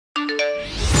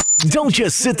Don't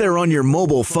just sit there on your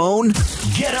mobile phone.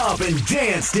 Get up and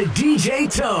dance to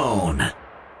DJ Tone.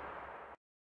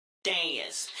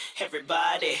 Dance,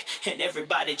 everybody, and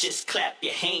everybody just clap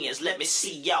your hands. Let me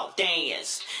see y'all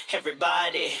dance.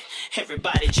 Everybody,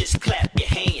 everybody just clap your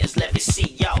hands. Let me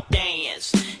see y'all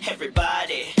dance.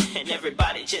 Everybody, and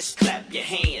everybody just clap your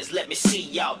hands. Let me see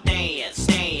y'all dance,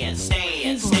 dance,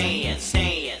 dance, dance,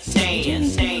 dance,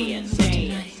 dance, dance, dance,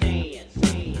 dance.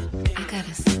 I got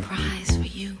a surprise for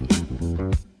you.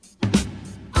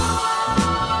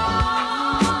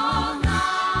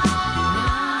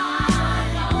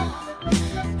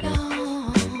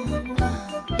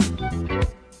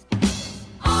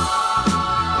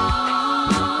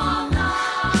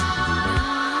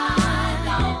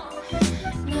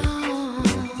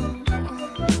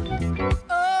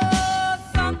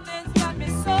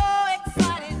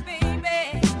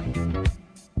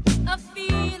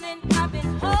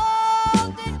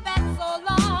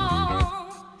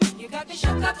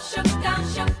 Shook down,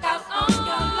 shook out on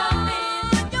your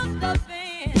loving,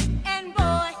 and boy,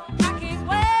 I can't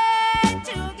wait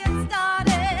to get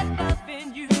started loving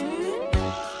you.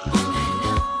 All night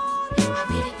long, I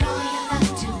really know you love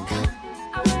to come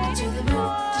to the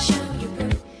room to show you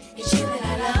proof. It's you that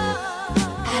I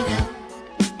love.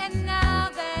 And now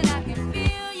that I can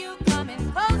feel you coming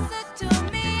closer to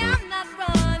me, I'm not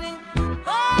running.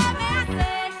 Boy, may I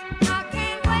say, I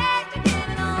can't wait to get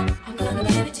it on. I'm gonna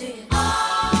give it to you.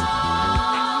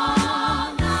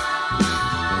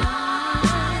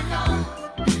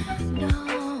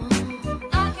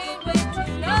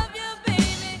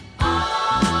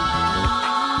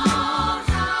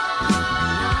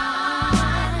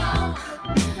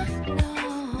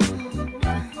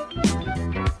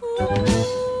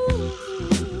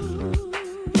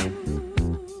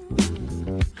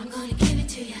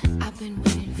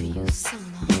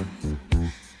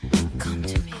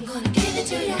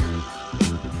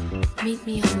 Meet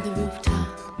me on the rooftop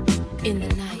in the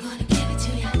night. I'm gonna give it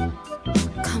to you.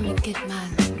 Come and get my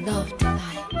love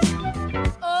delight.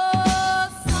 Oh,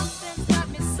 something's got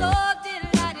me so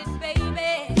delighted,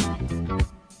 baby.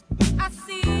 I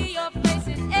see your face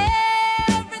in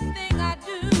everything I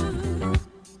do.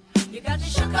 You got me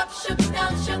shook up, shook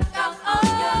down, shook out on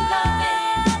your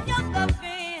loving, your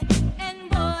loving. And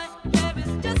boy, there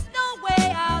is just no way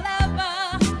I'll ever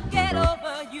get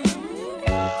over you.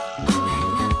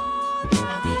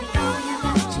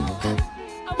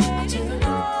 To the room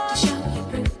to show you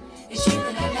proof. It's you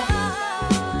that I love.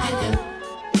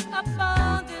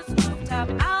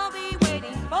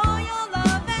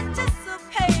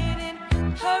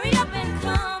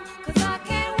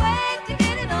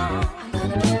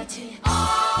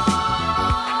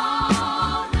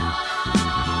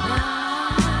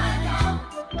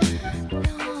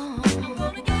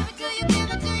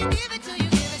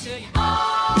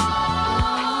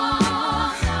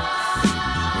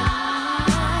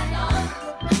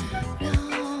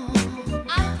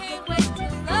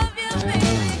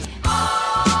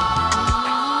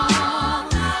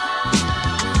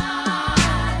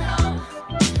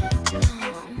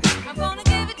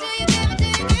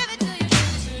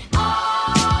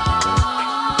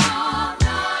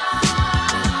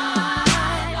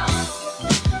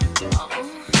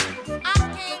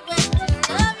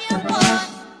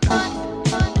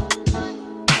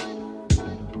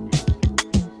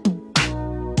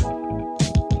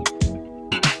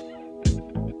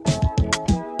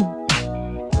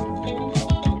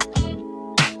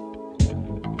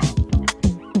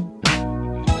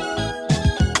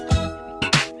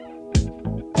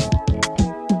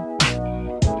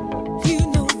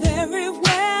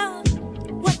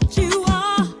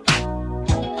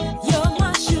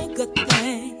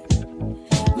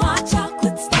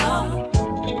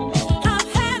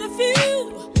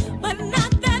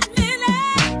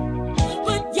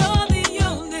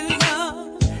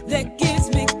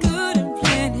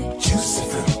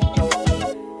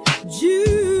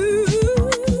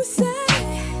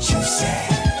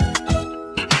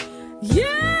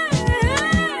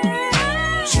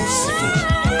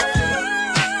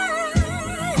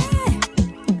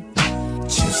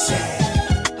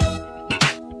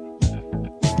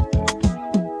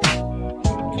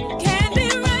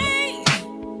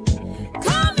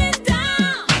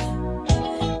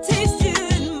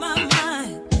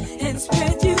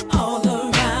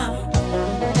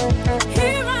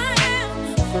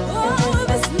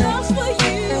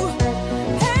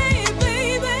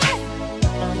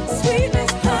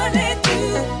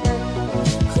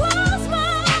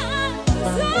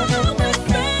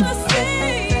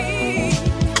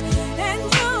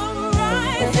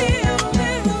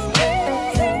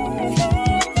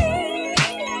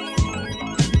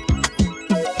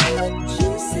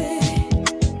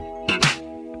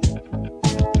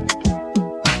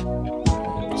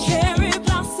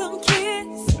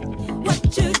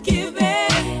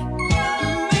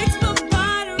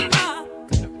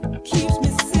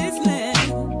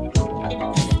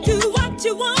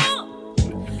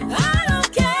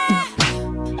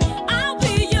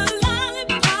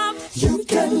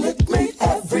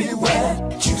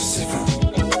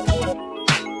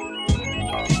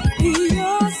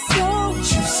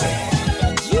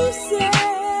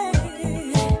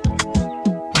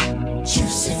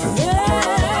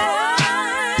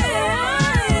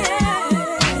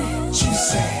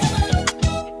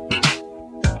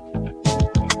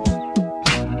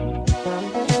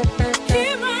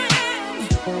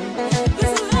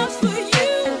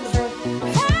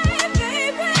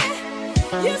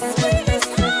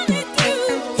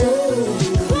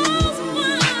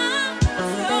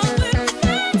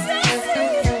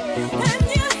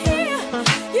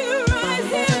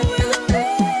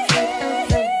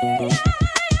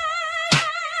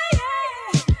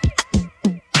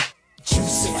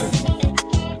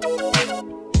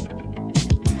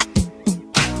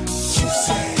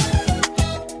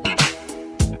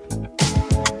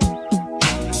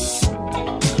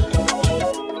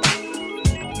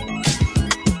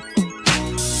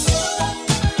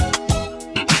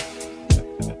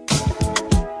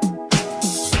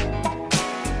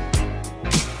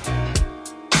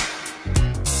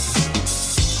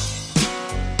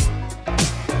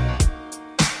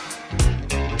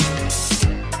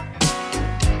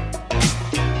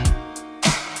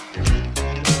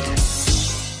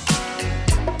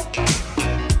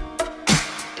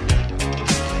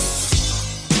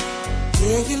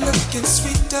 looking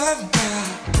sweeter now.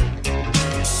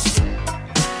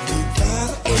 You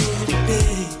got every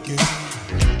day, girl.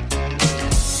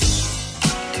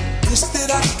 Wish that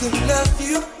I could love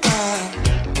you right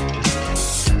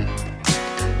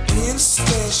in a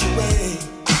special way.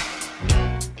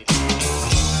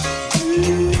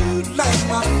 You light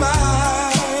my fire.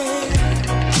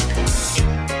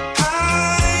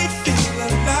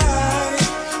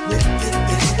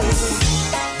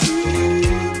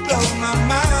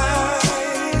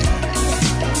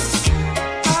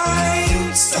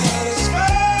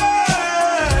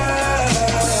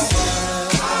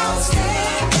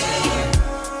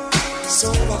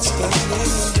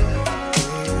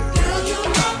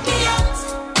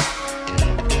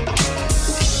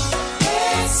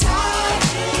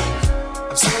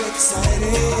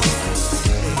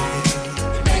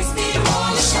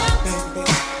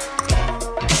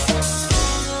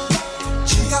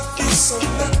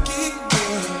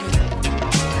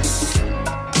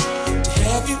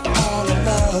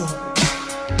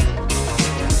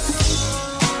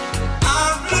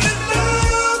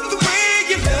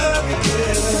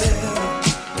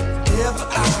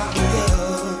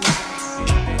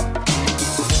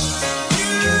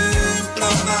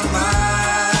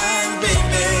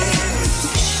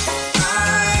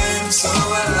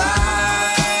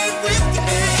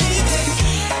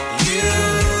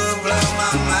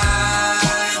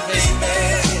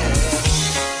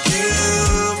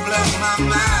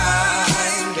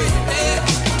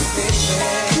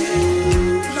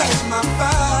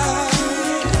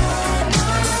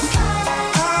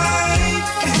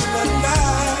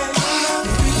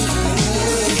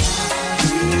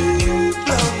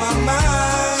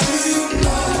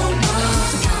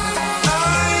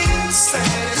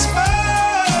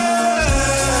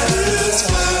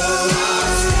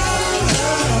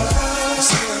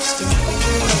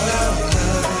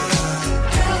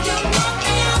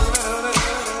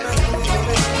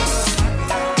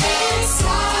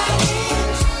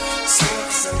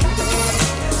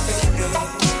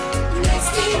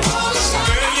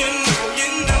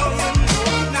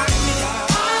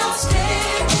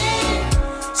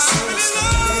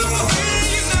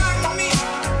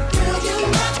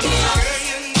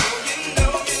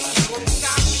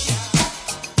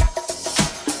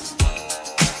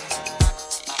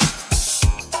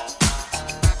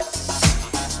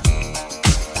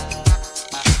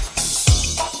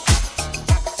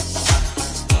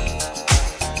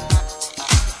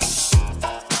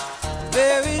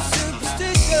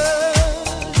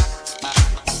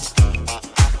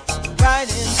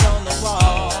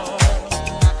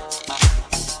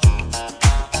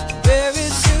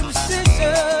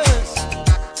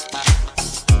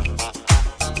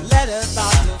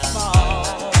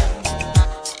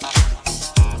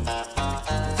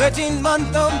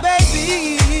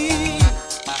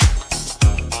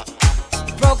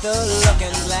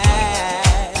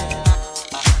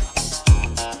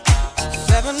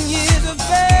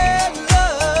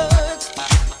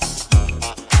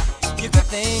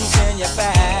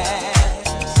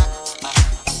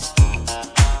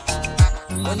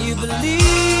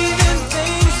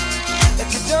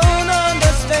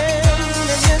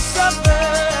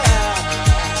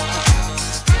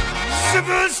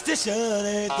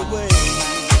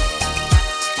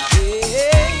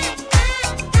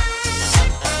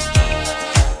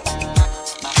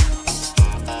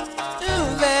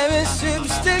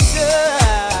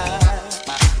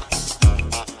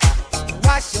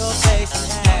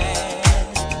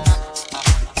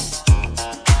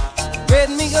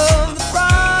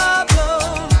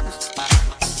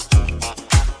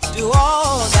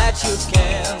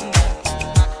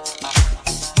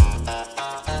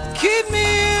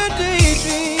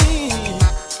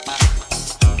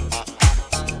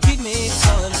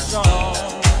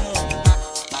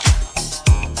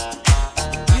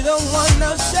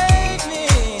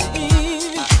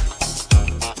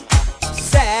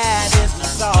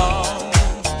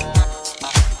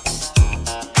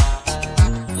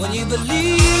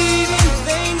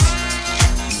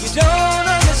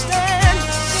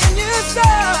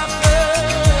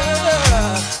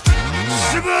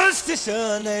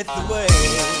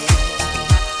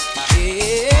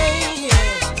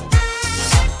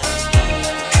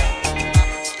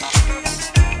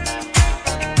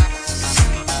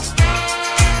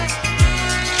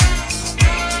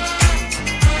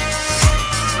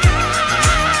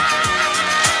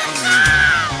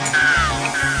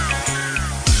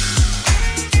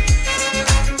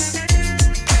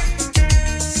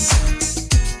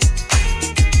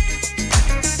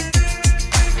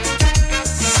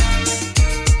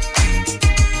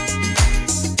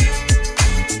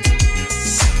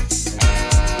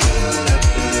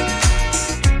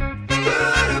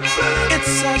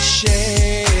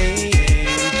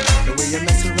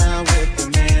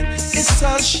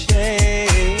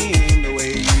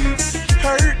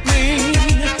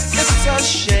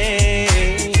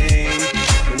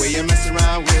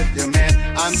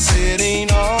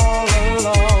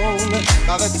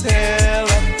 by the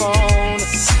telephone,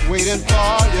 waiting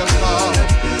for your call.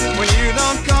 When you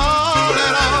don't call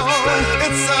at all,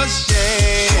 it's a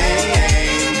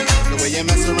shame the way you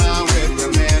mess around with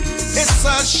your man. It's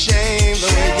a shame the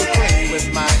way you play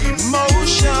with my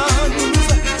emotions.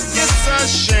 It's a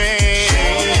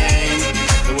shame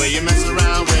the way you mess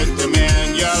around with your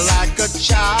man. You're like a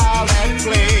child at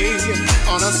play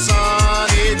on a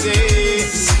sunny day.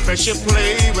 First you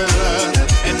play with love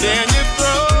and then you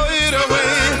throw it away.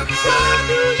 Why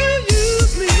do you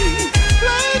use me?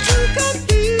 Play to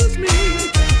confuse me.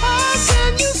 How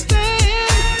can you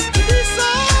stand to be so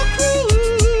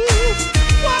cruel?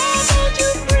 Why don't you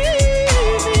free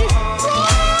me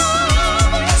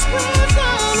from this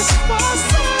prison for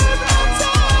certain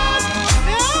time?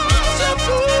 As you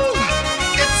fool,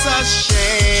 it's a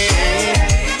shame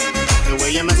the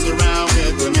way you mess around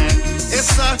with the man.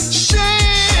 It's a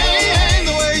shame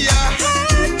the way you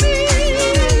hurt me.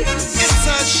 It's a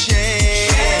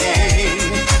shame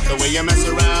the way you mess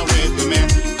around with the man.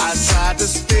 I tried to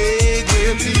stay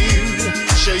with you,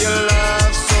 show your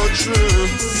love so true,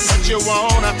 but you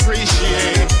won't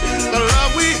appreciate the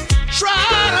love we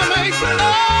try to make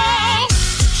love.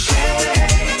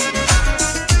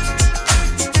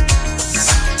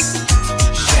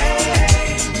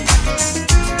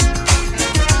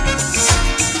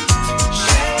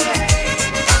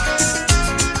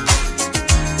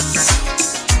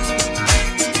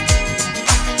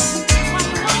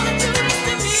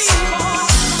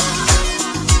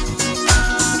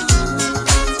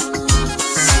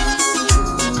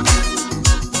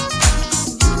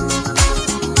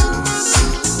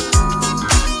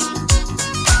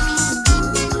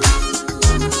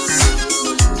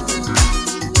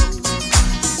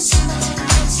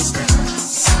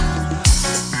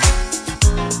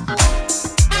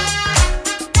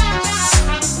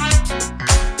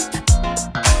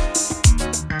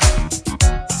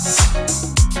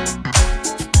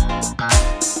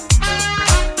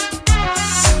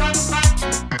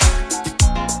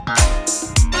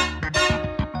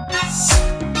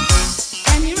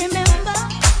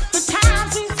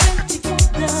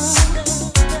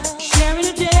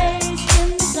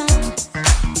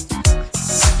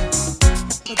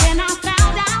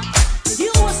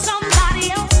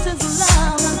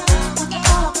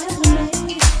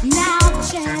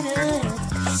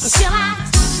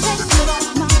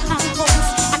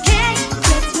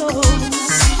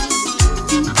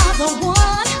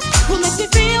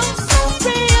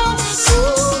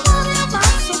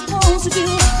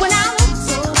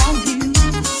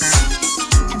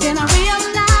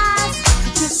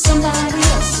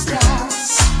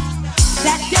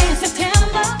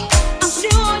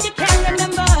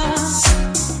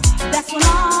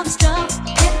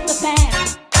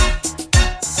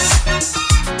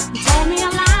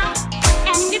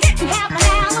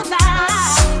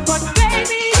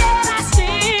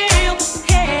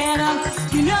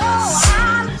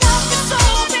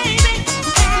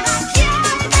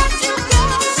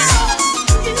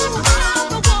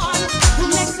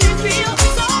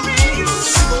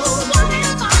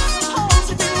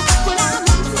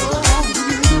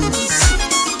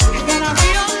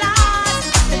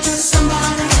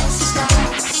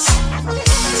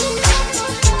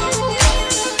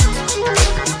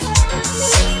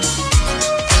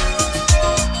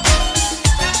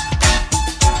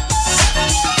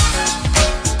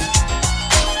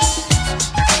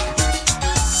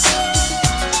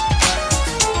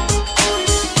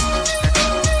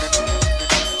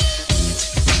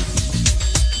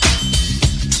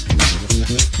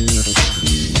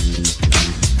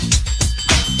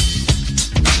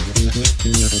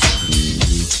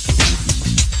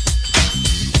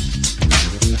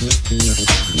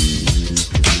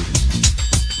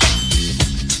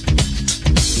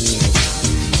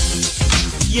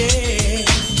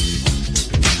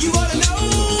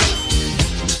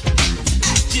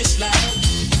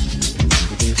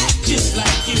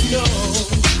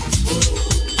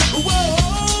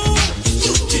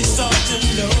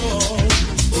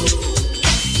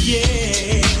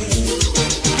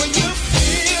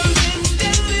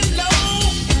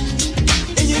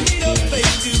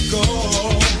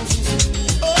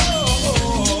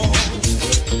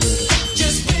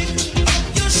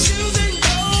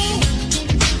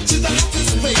 To the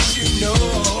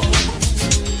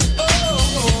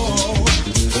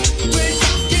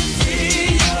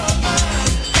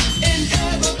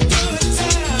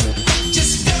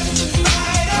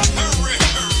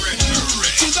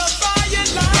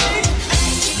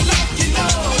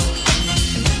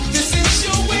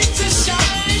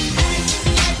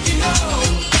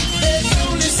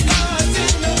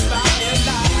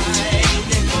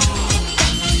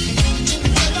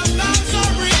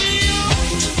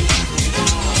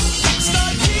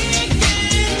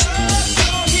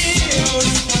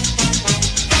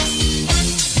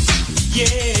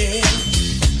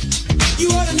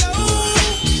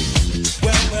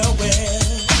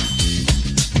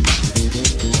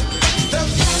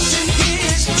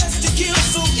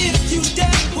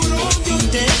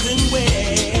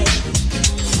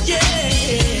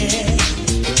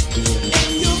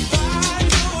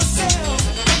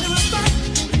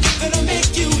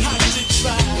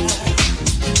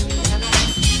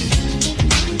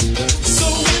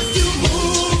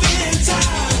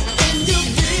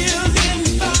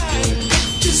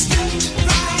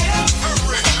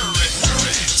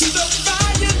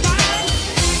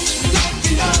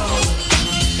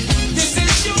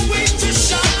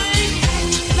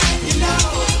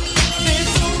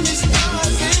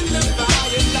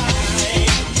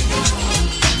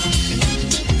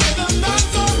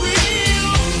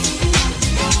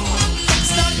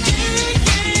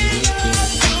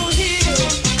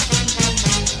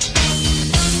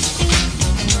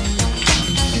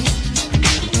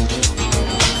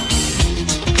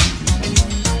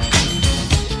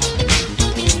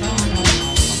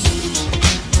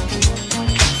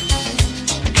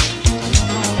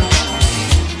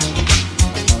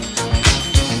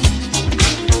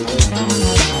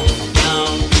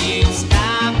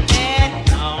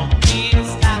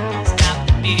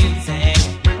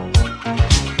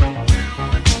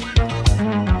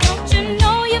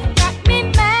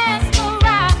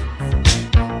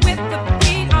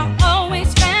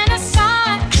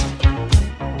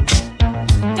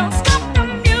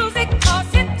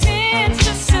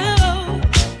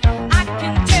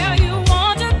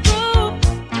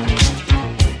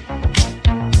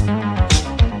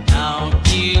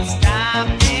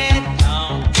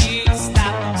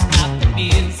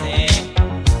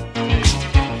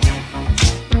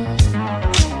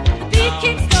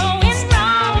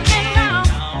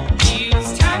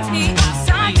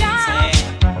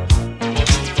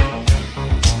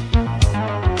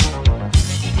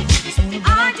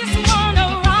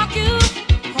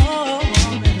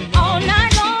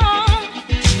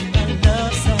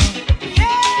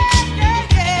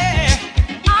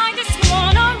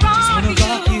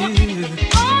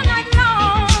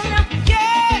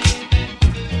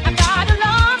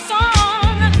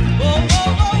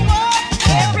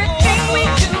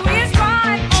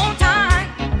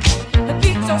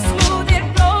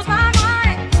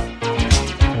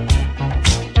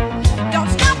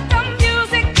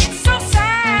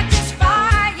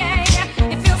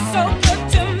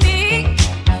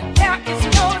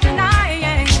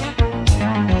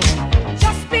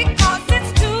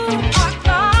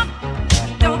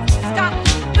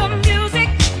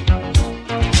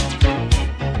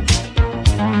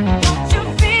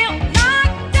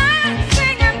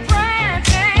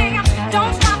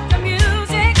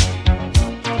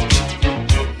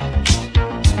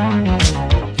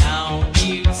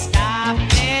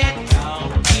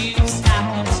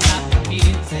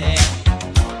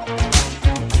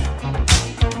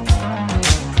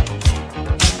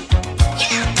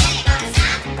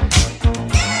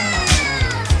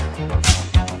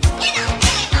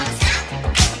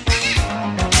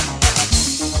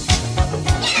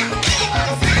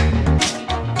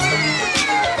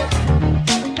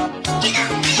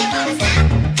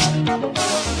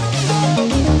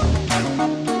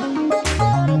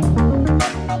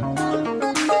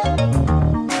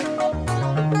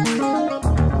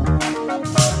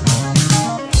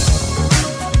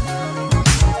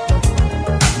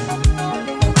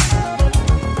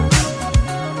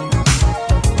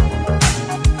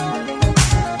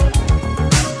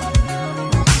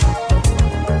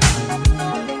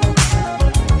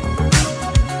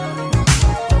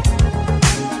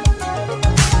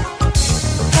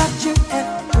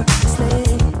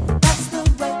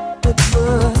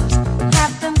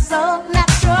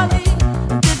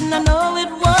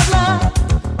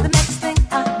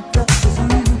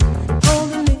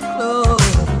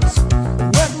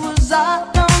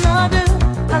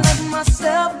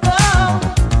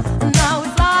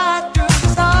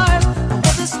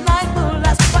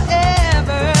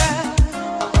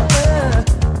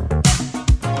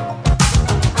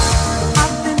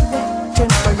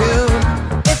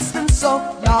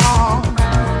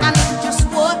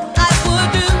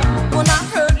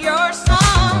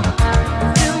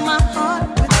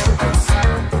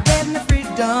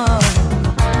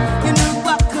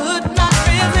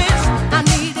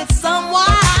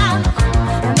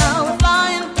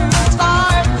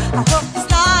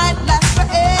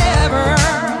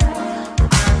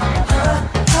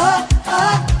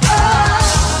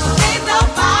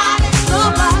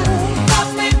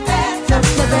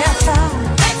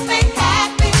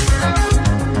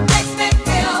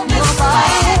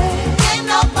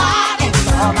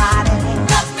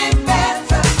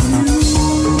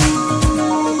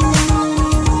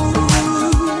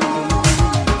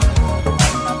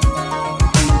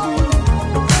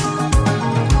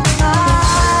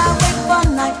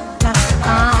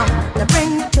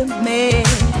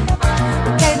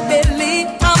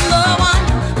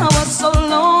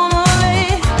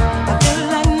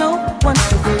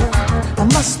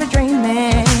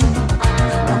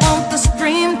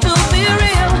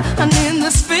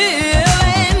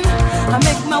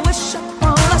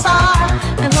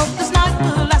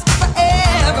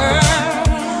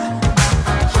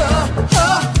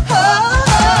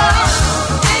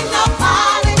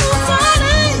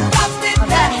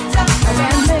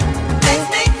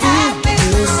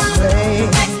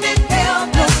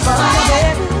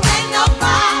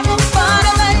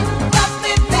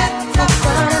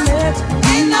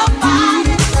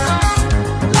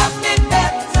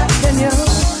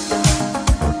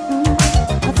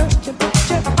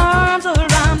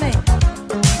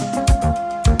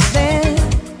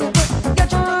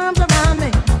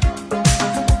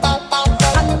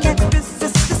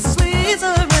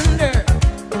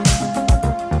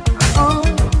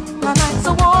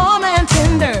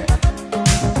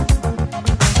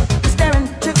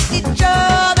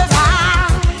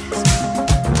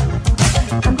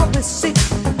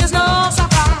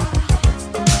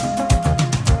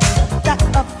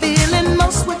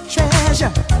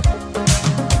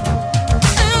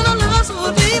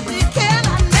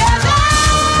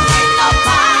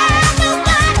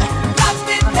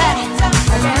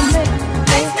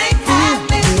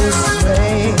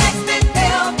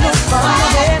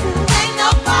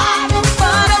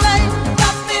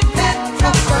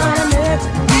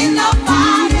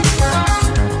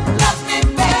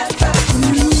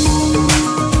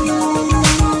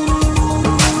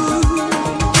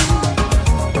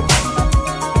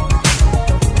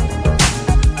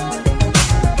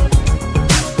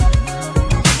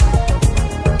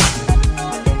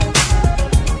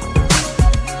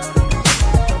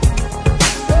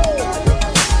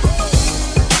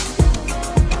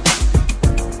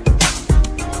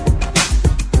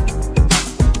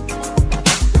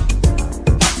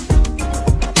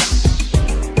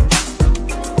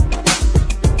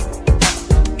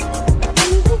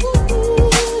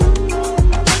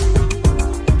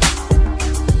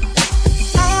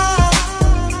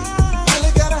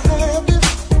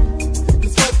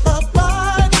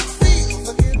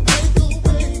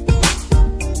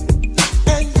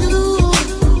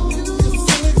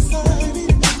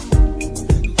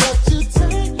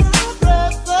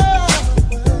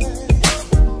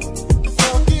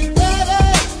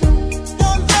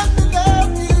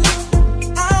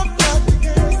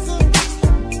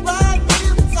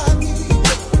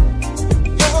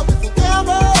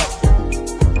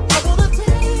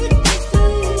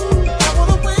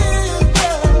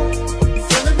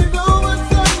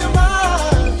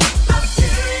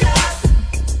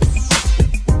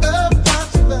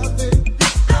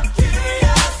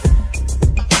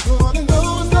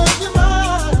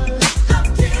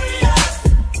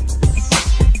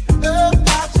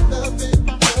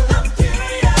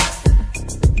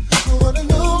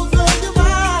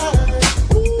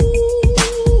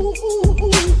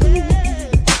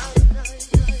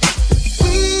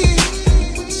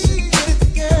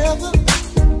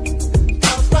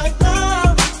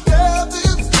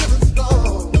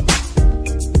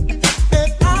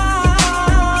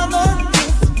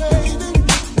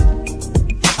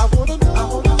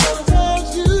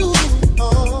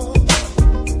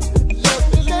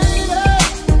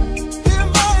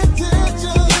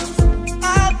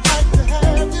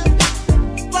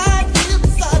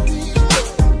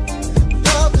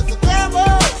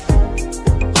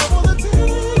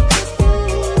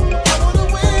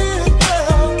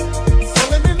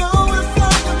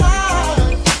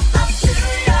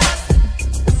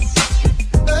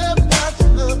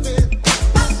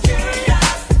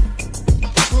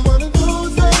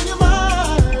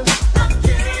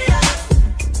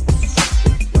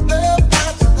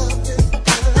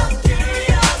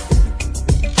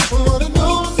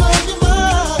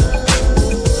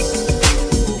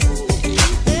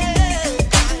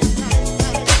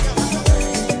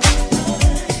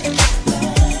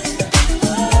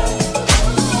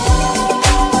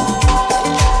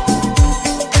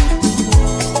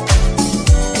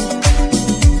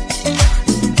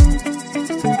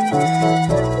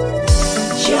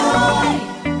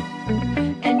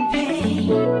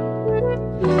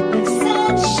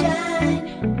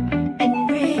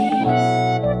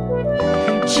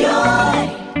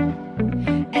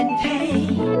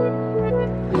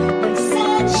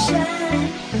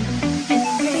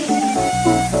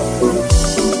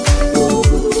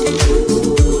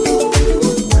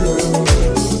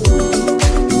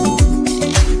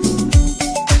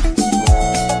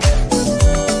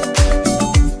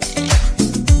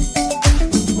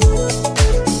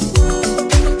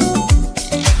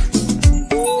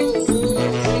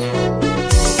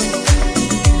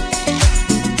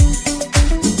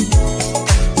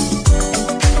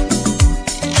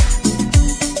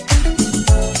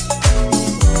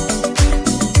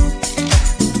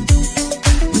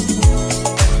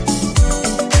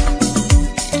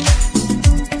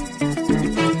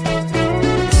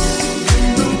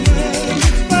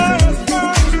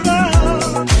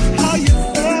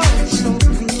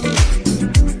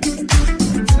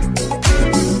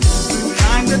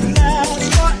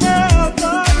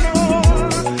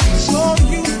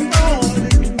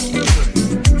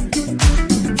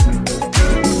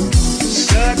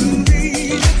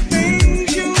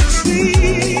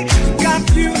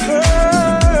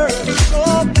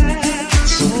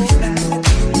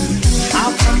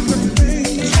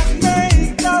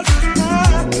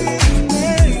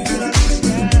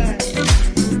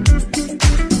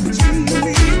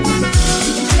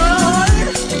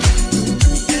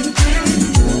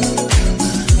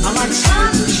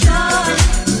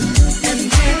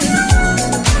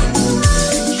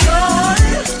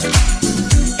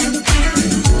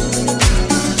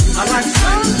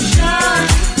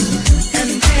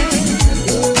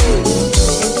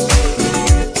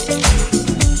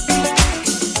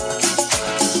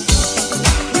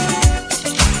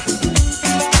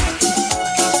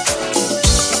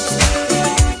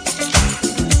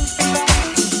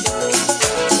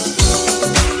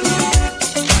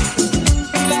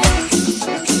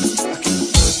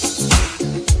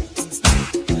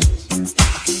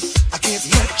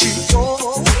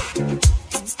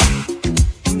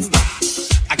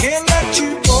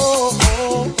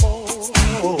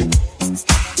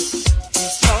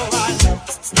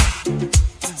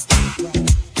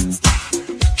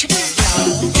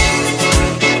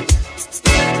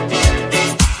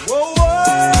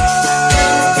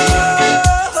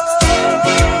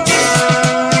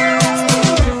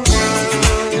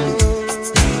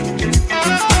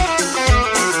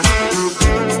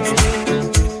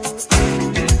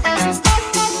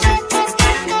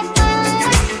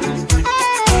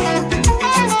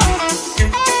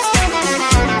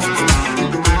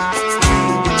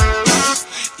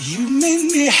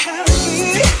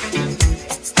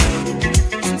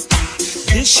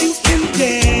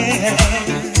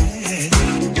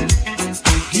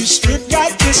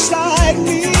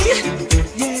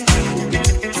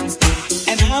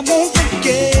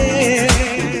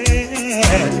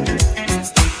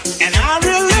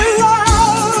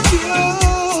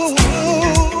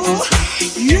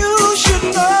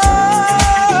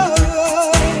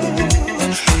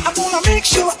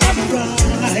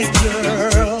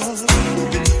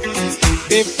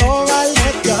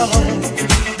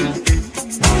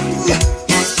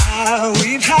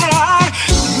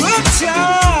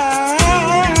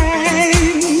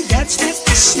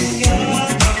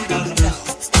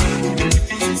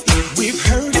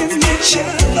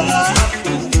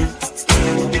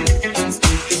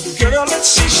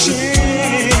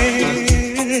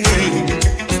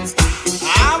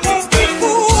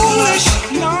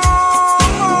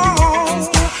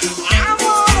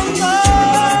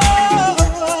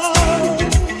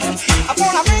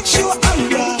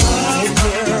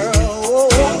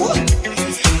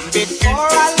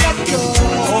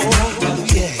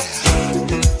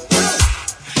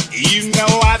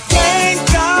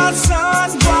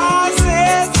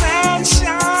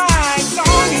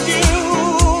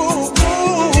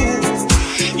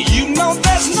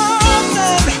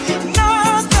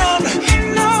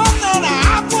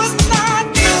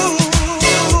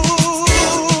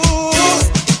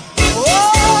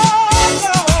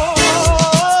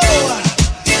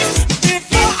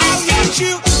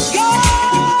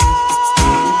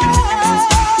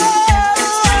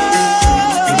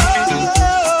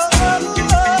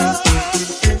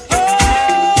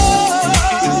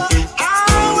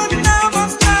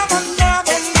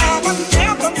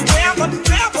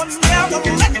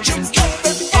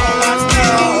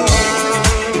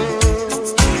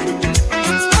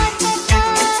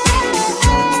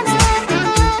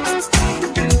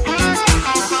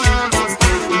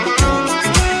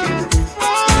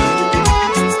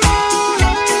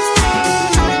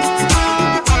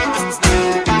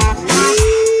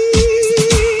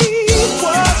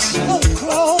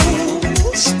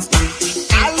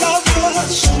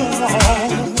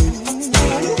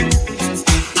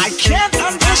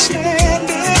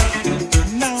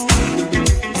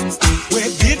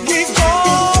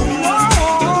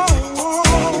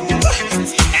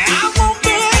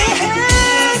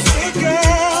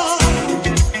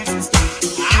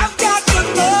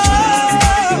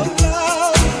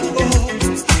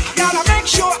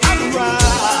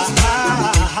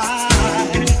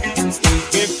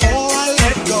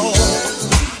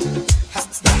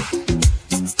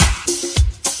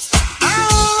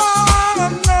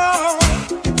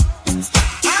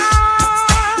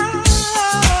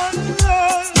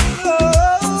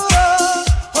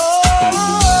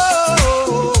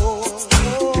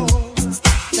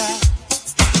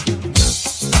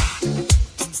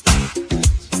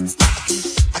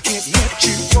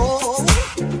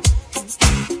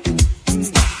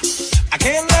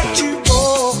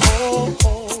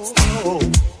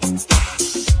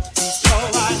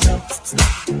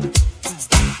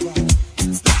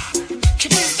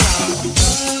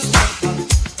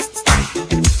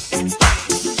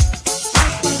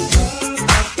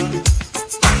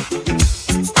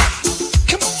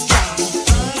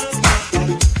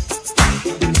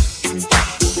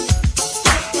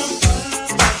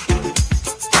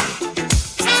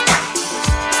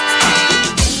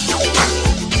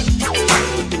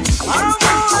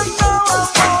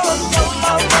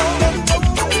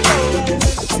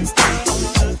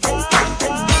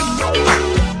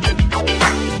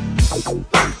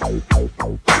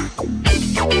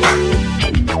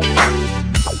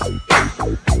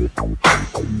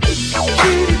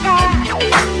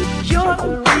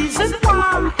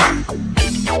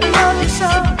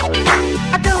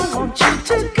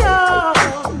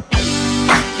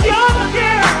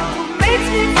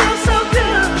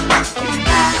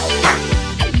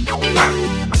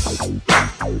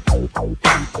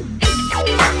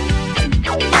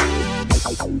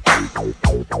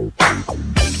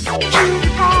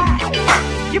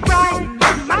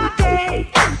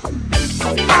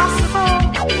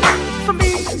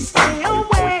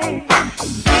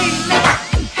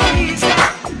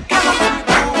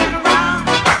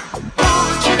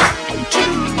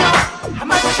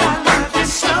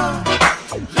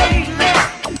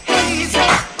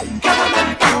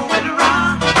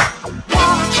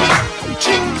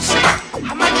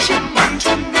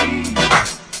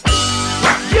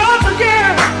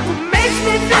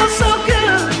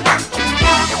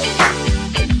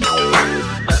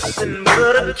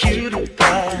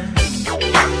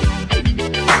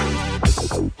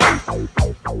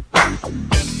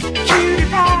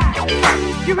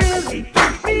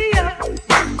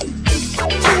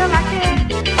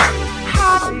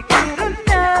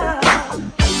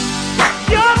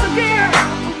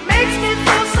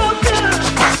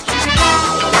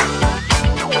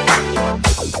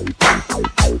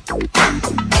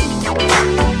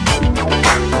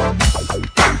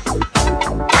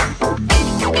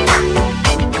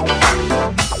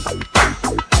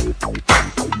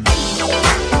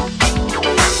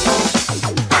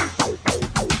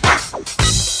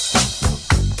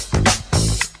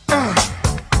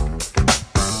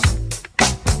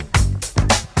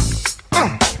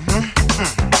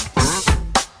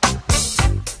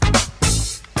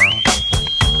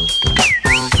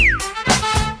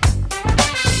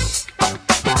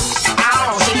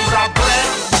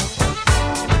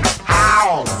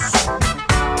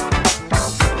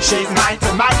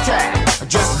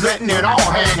letting it all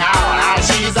hang out.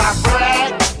 She's a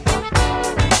brick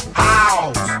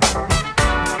house.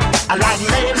 I like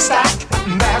lady stack,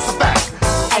 that's a fact.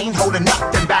 Ain't holding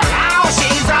nothing back. Oh,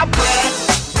 she's a brick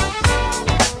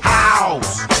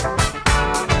house.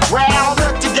 Well,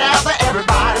 look together,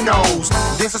 everybody knows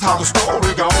this is how the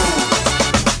story goes.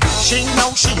 She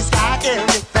knows she's got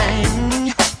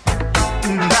everything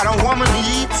that a woman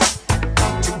needs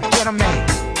to get a man.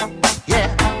 Yeah,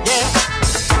 yeah.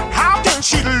 How can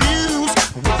she lose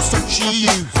with the suit she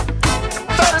used?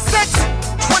 36,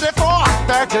 24,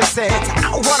 36.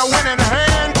 What a winning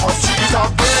hand, 'cause she's a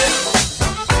brick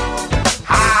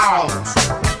house.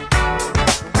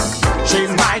 She's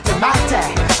mighty,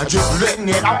 mighty, just letting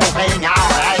it all hang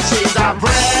out. And she's a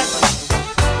brick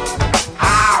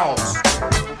house.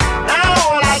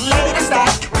 Now that lady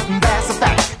stack, that's a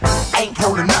fact. Ain't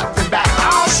holding nothing back.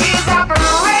 Oh, she's a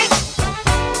brick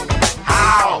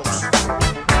house.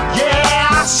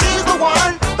 Yeah, she's the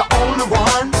one, the only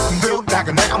one, built like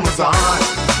an Amazon.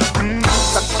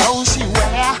 The clothes she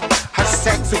wear, her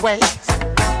sexy ways,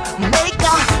 make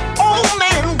a old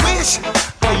man wish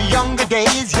for younger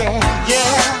days. Yeah,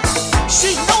 yeah.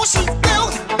 She knows she's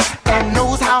built and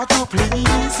knows how to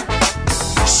please.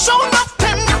 Show enough to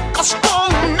knock a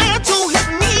strong man to his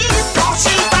knees. 'Cause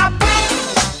she's a brick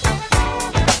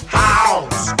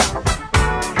house.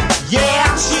 Yeah,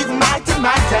 she's mighty,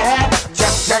 mighty,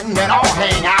 just letting it all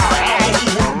hang out. Hey,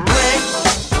 brick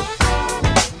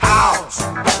house.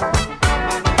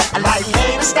 I like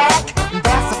lady stack,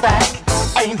 that's a fact.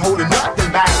 Ain't holding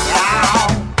nothing back now.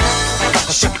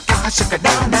 Shake it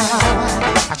down now.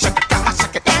 Shake it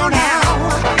down now.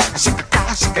 Shake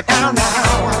it down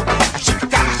now. Shake it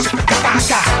down now.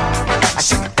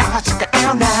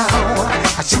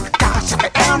 Shake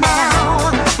it down now.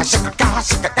 Shake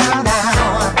it down now.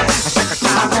 Shake it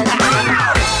down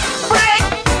now. Brick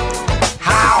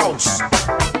house.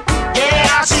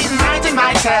 Yeah, she's mighty,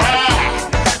 mighty.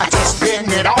 I just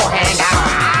letting it all hang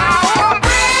out.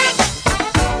 Brick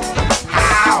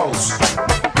house.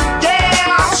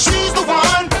 She's the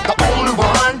one, the only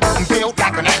one, built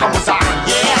like an Amazon.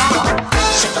 Yeah.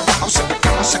 Shake it down, shake it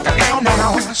down, shake it down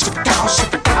now. Shake it down,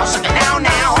 shake it down, shake it down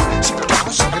now. Shake it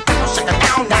down, shake it down, shake it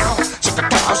down now. Shake it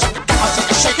down, shake it down, shake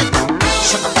it, shake it.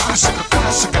 Shake it down, shake it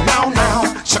down, shake it down now.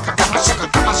 Shake it down, shake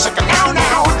it down, shake it down now. Shake it down, shake it down, shake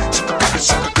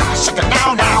it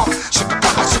down now. Shake it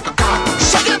down, shake it down,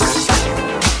 shake it.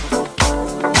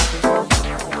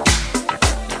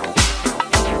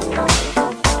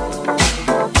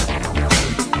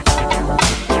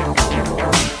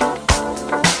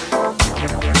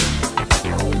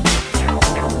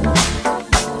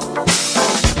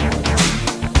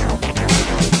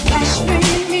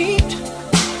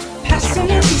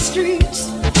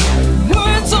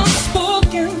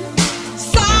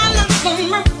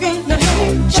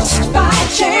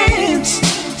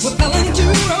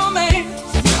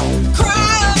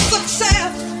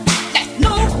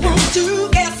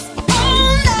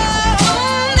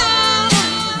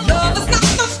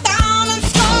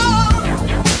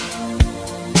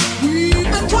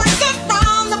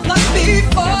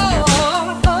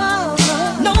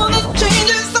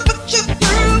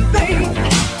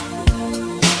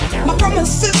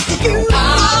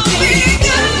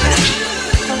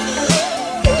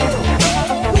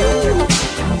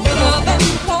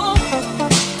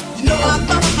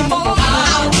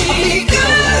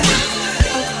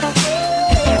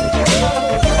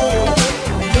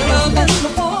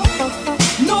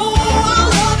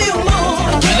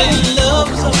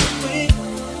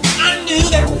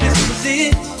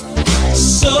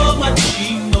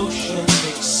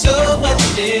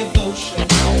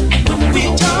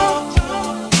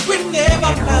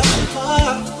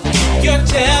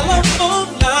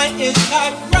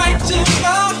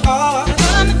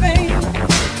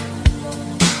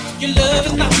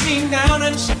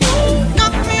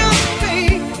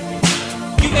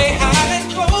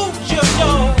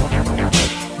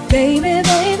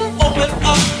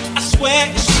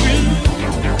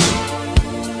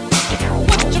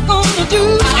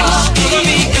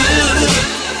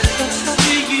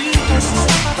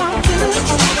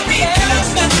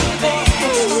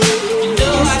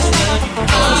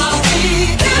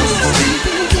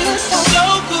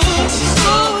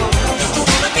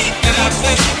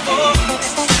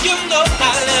 You know I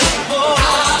love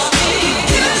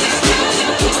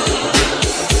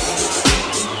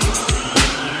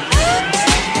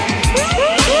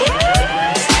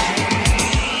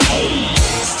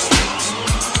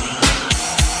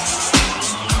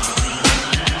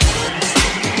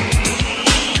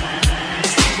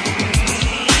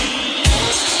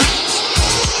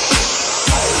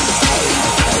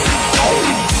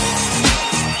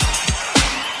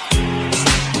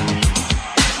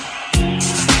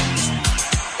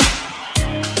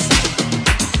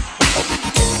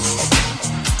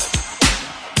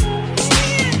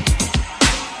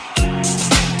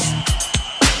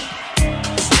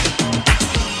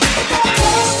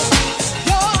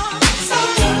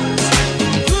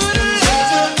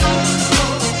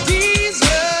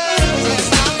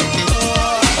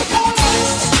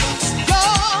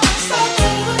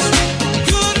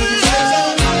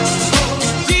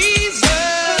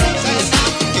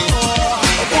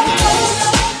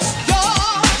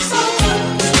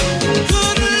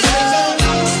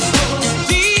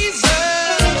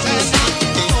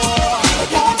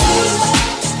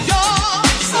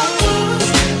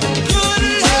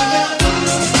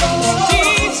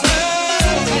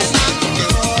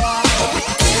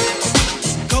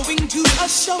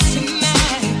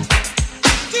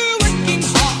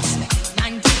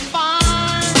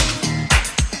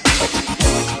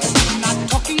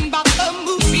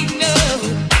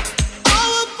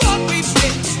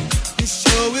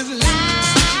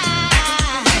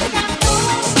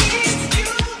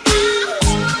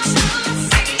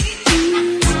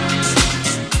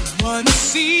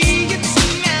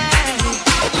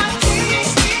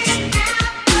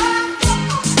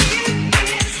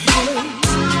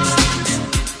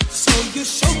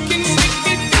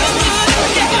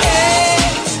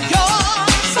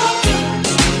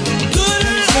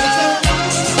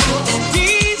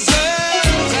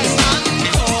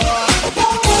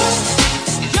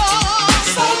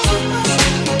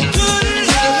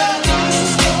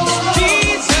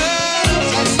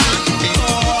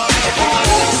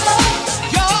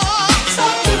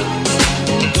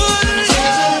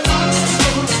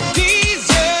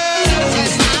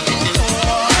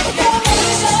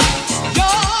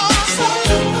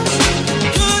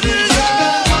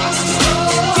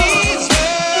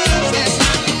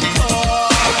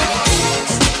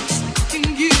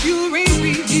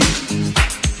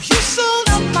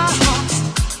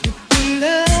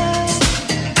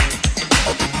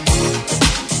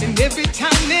Every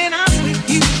time that I'm with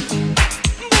you,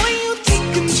 boy, you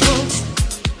take control.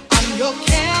 I'm your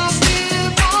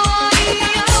captive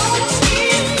audience.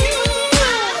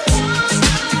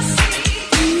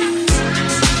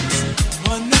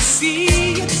 Wanna see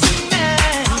you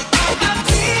tonight.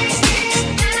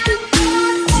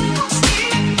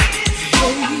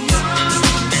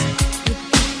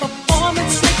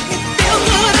 Performance make me feel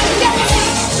good again.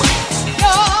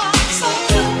 You're so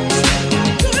good.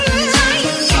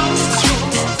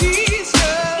 Good.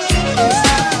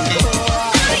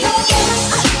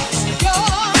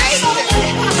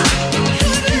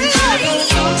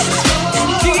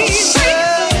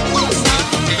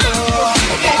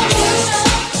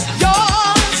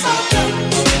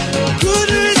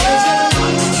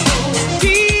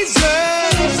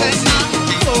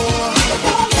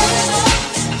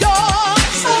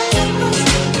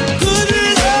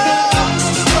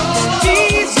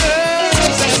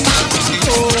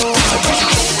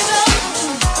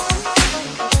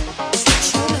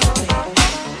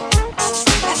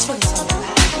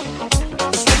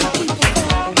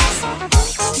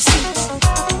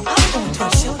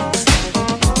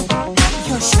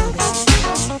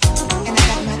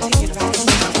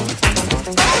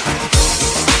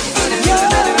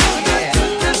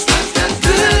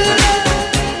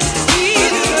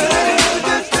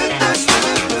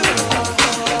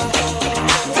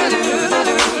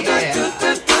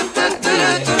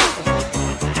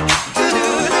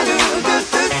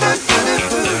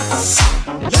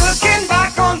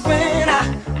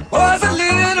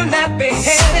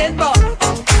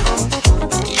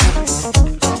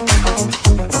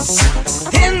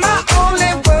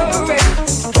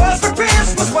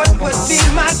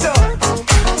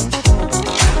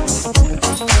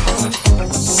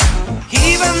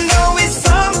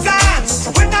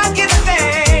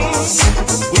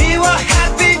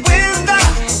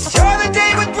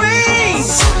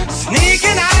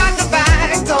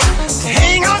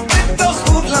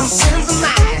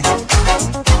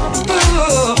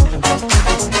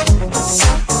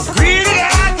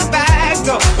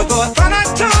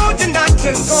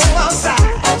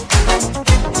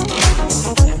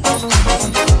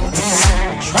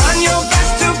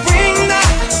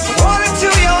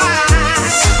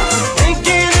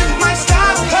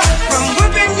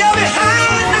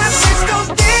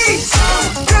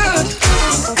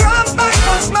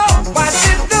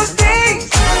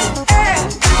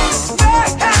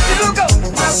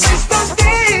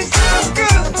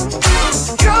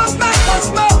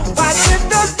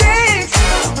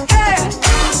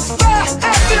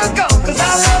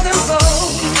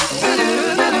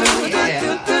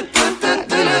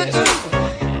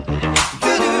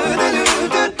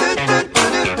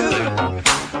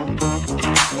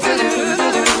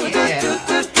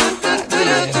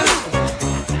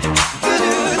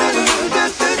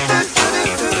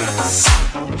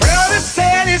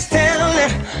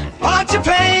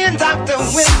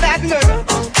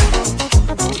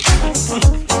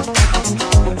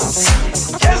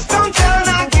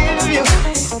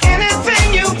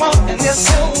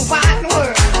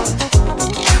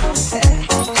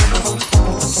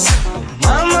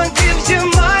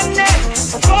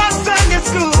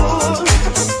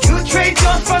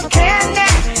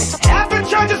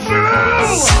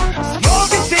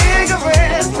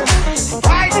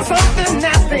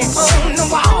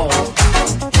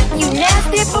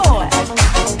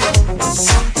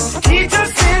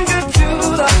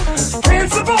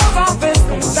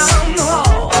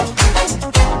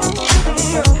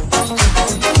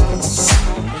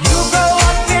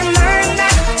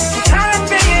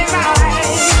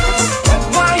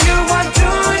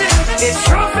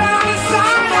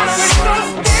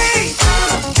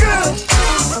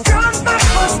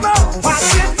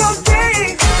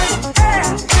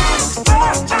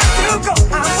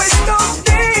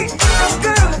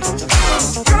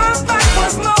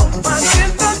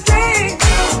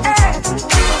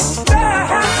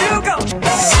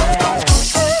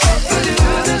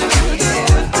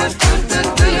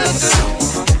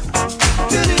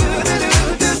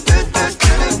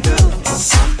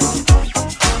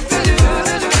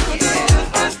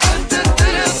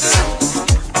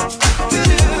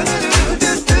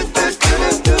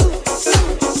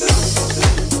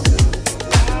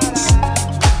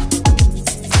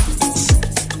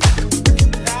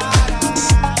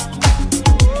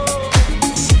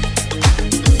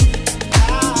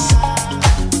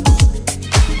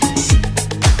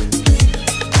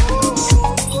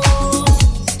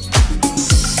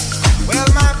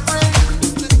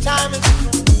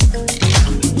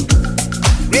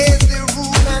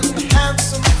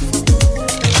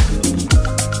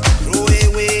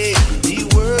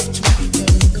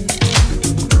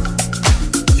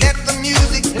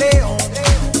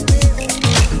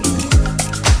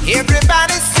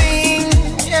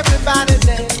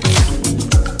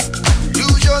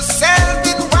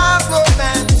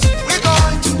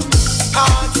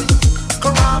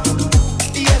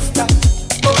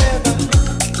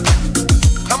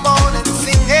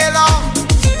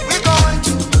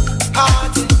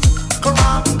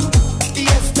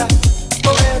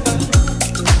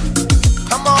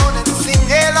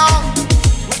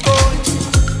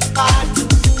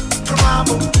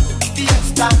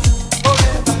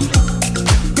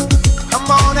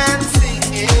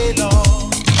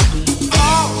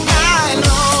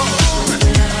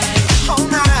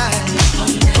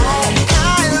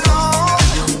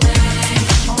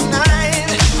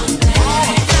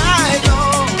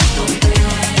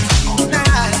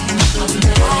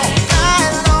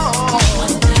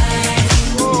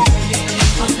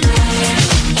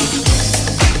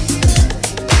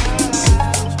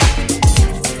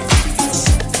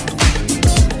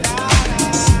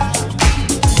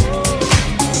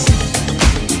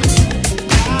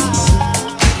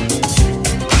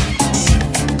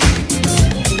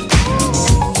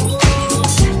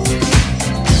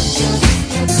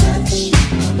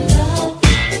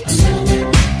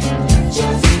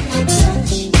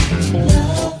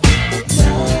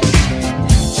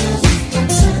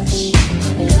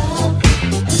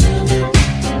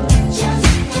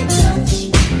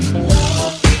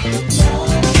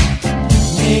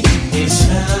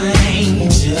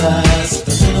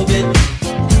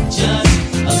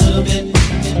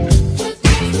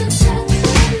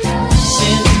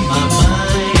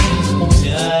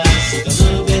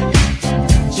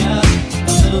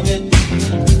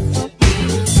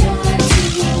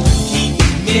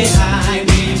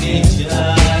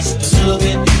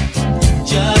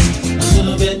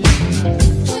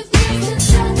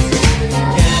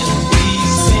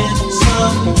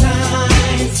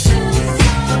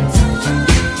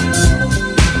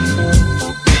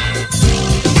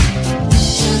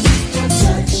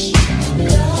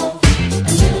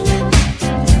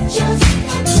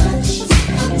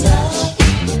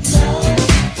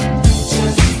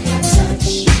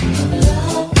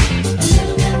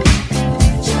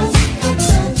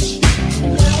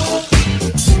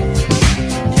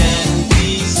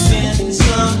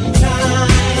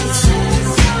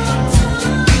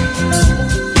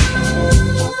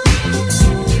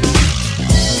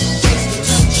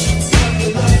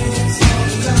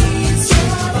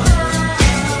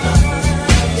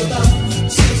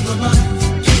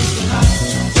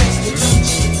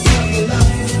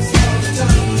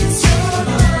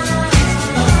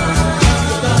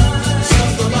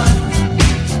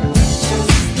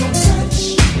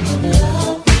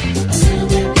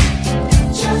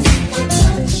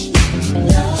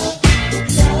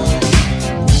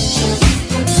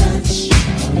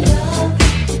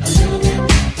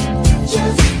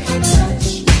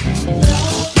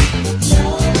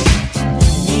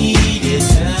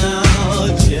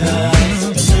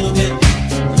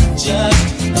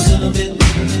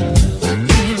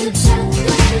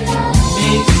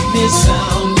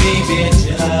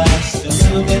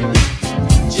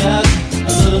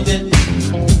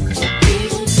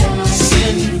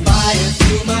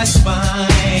 my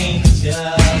spine.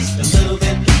 Just a little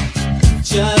bit,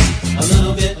 just a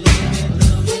little bit,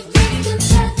 little bit.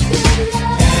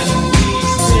 And we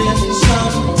spend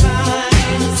some time.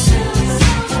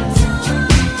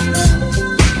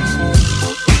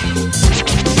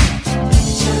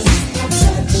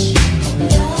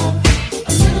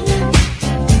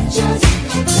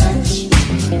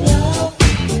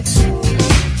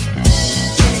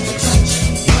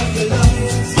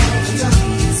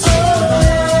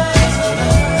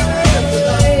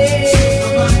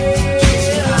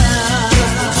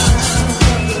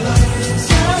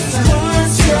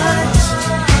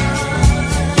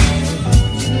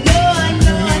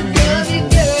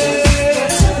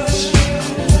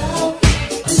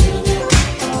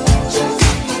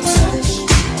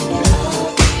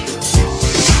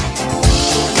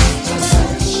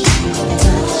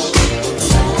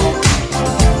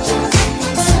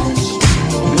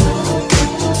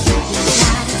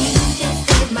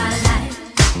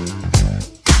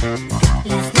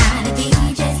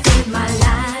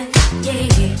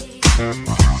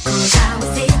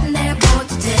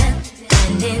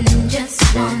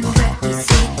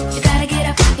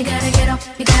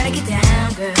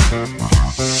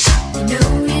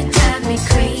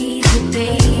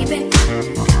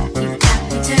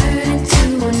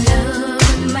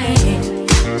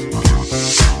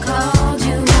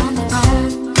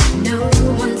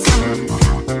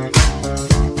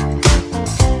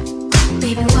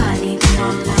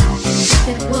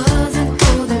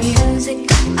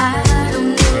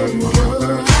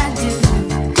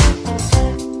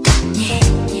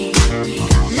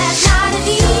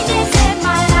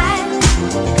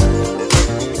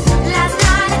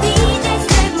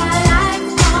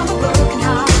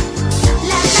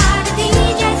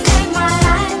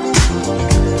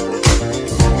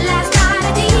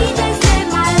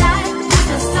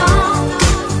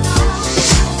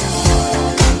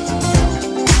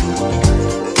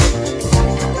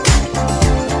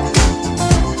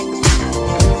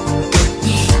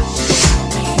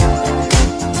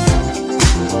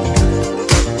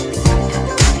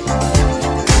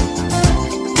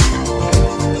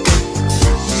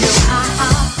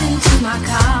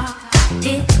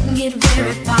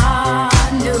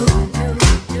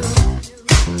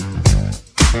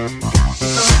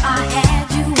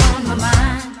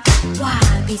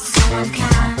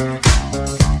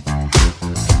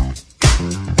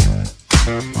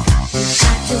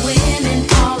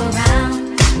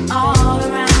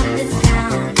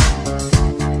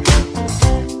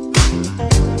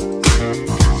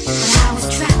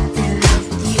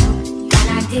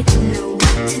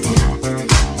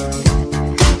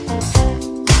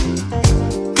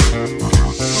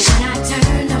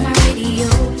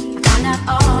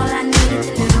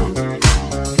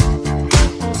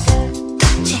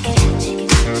 Check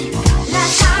it out.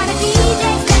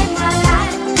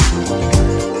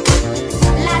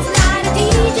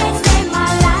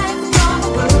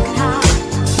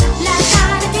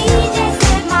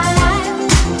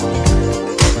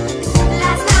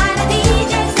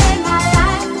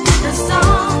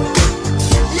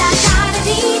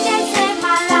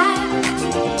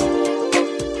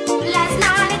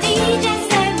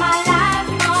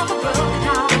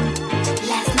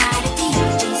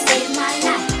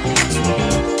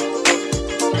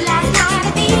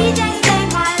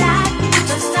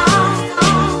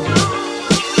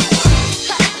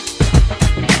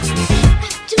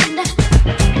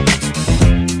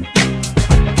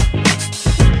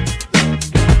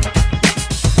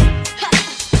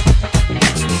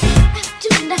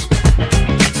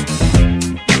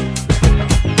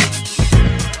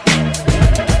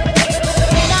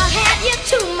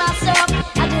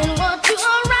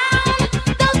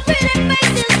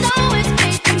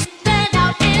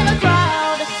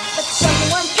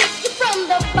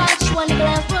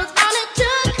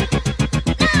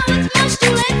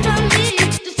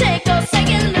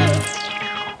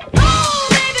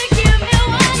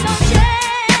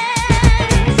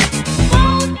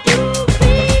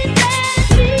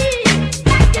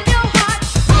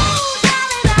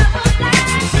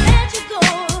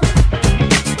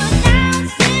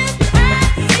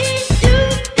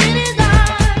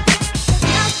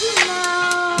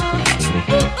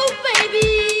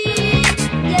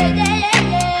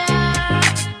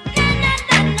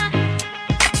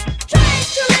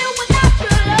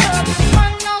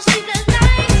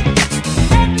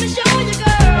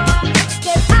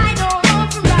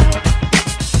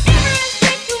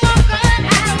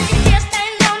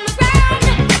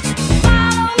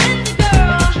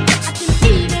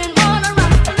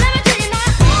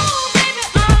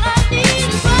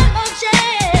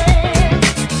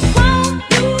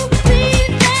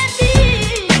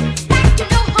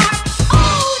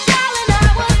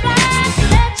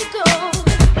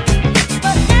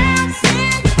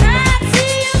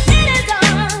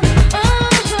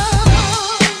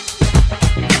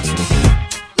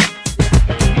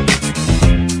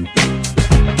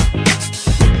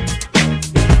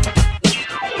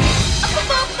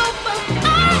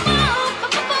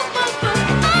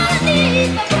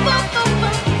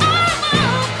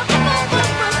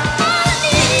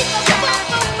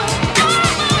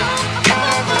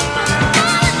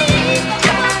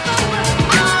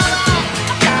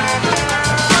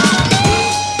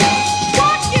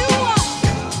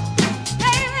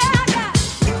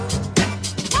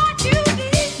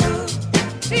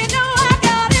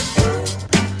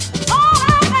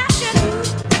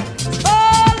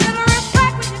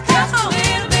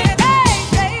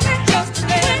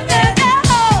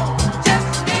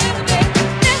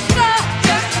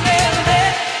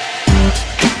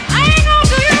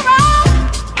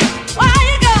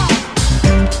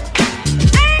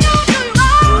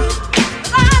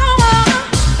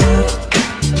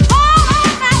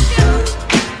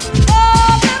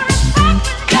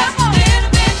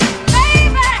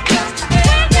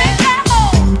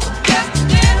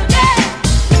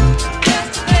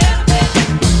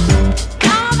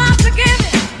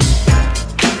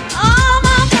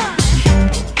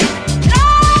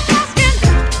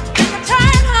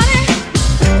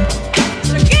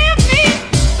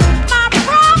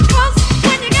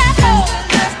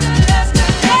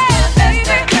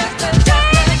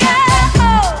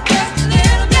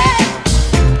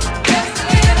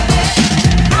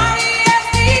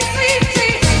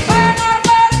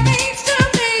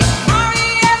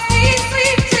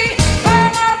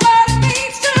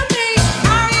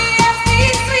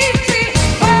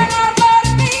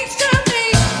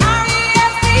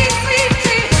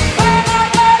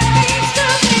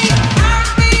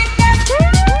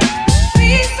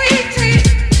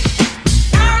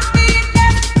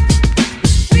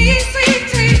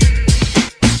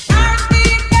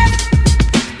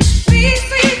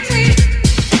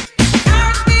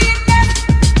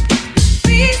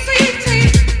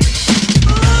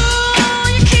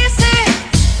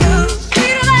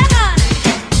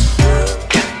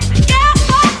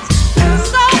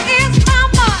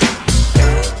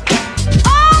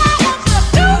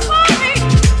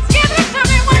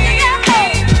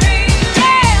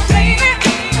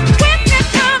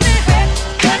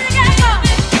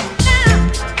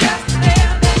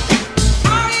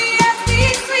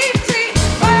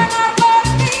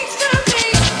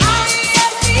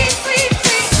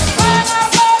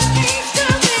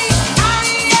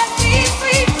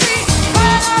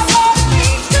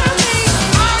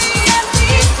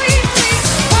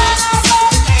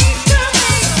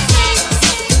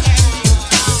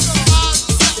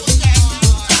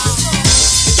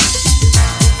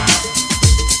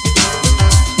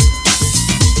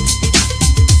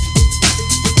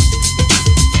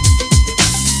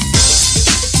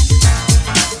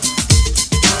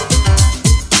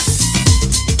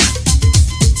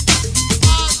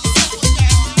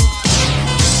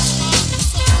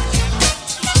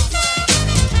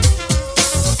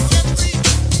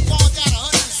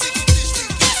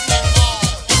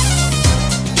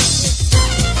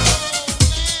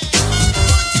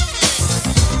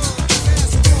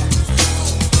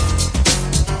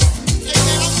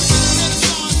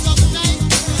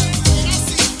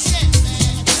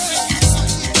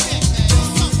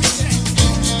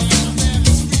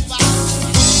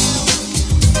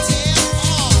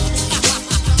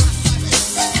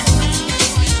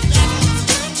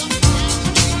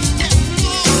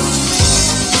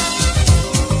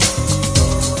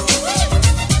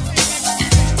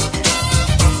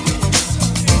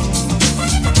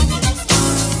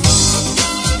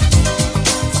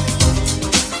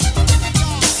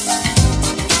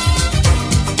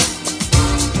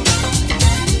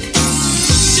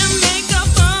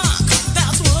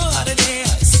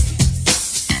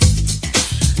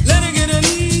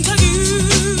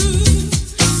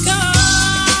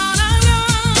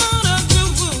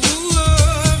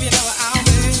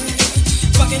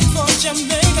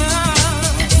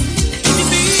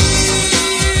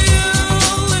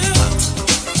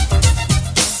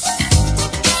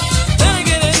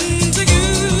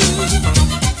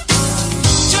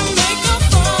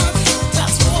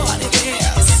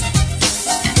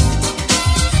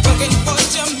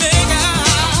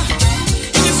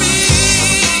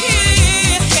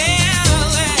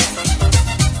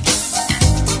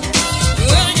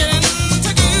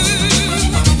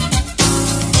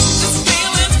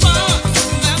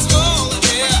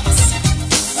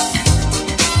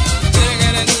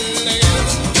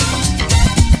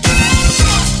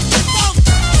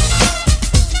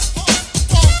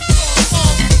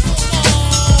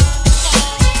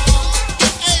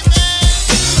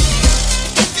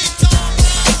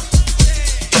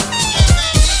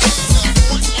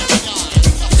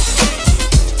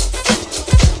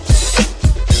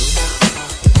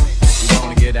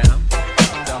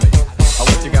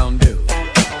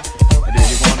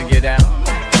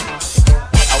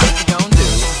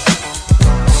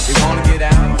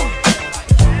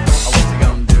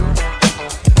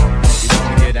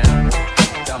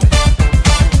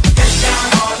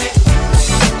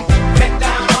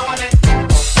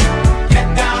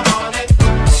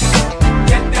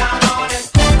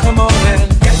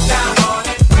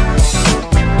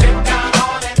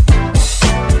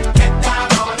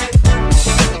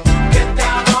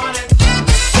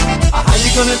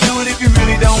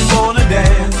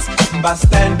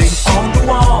 standing on the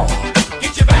wall.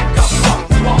 Get your back up off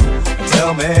the wall.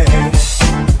 Tell me,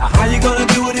 how you gonna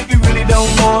do it if you really don't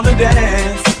wanna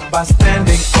dance? By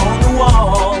standing on the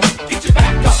wall. Get your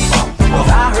back up off the wall.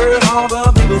 'Cause I heard all the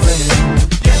people saying,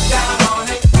 get down on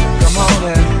it. Come on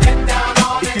and get down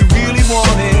on it. If you really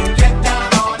want it, get down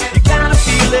on it. You gotta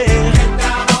feel it. Get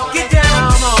down on it. Get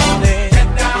down on it. Get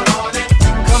down on it.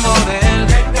 Come on and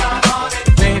get down on it.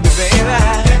 Baby, baby.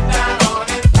 Get down on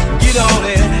it. Get on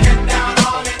it. Get down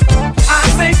on it. I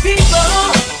say people,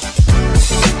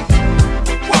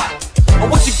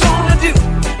 what you gonna do?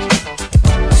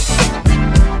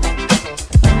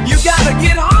 You gotta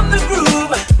get on the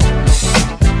groove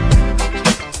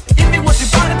if you want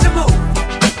your body to move.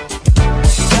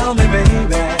 Tell me,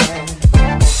 baby,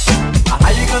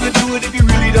 how you gonna do it if you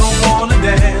really don't wanna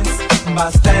dance? By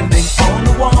standing on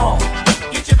the wall.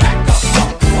 Get your back up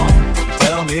off the wall.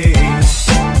 Tell me,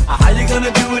 how you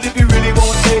gonna do it if you really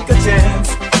won't take a chance?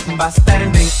 By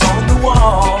standing on the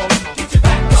wall. Get your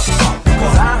back up off the wall.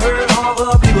 'Cause I heard all the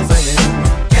people saying,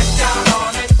 get down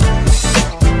on it.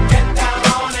 Get down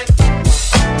on it.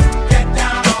 Get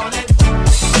down on it.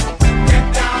 Get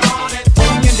down on it.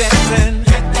 When you're dancing,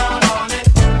 get down on it.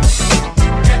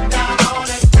 Get down on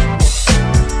it.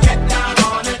 Get down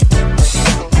on it.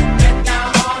 Get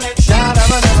down on it.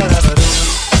 Sha-da-ba-da-ba-da-ba-doo.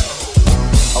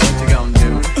 What you gonna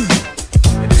do?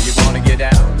 Do you wanna get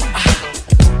down?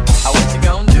 What you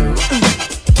gonna do?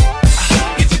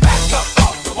 Get your back up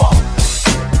off the wall.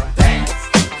 Dance,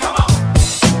 come on.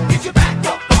 Get your back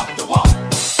up off the wall.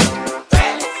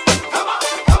 Dance, come on,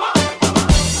 come on, come on.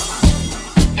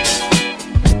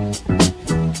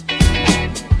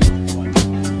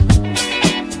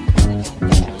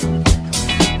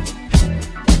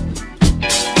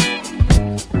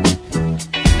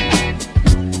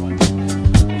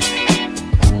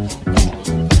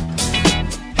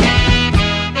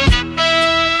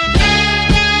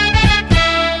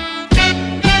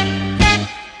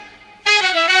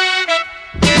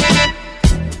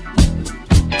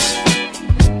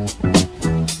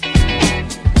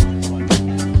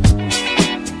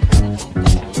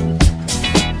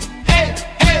 Hey,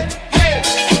 hey, hey.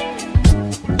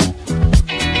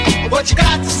 What you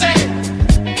got to say?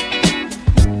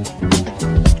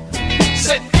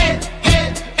 Say, hey,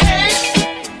 hey, hey.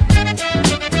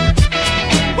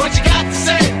 What you got to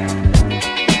say?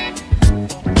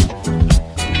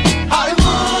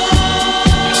 Hollywood,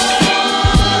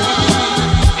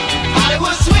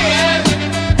 Hollywood swing.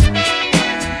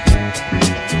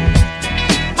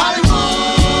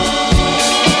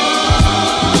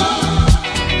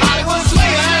 Hollywood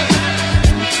swing.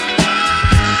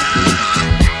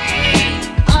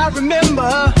 I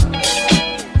remember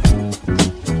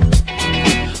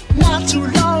not too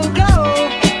long ago,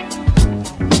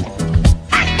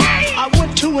 I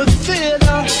went to a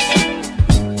theater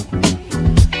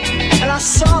and I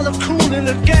saw the Kool and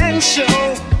the Gang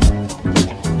show.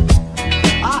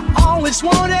 I always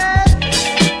wanted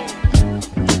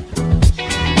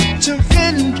to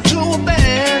get into a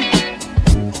band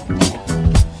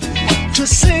to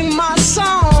sing my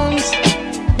songs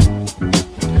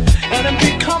and then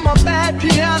become a bad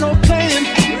piano playing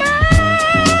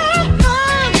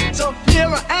man. So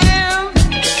here I am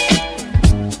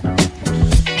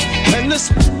in this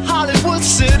Hollywood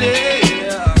city,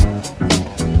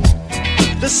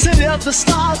 the city of the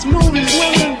stars, movies,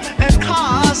 women, and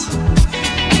cars.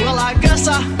 Well, I guess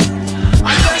I'll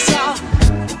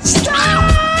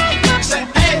stop. Say,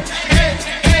 hey, hey,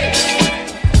 hey, hey,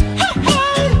 hey.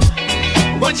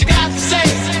 What you got to say?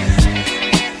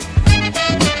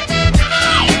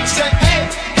 Say, hey,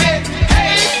 hey,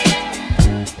 hey.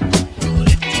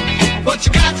 What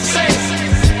you got to say?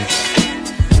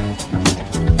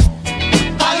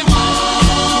 Hollywood,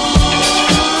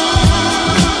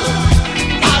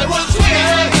 Hollywood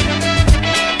swing.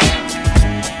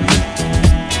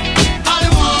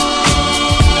 Hollywood,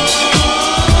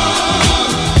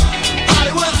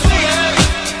 Hollywood swing.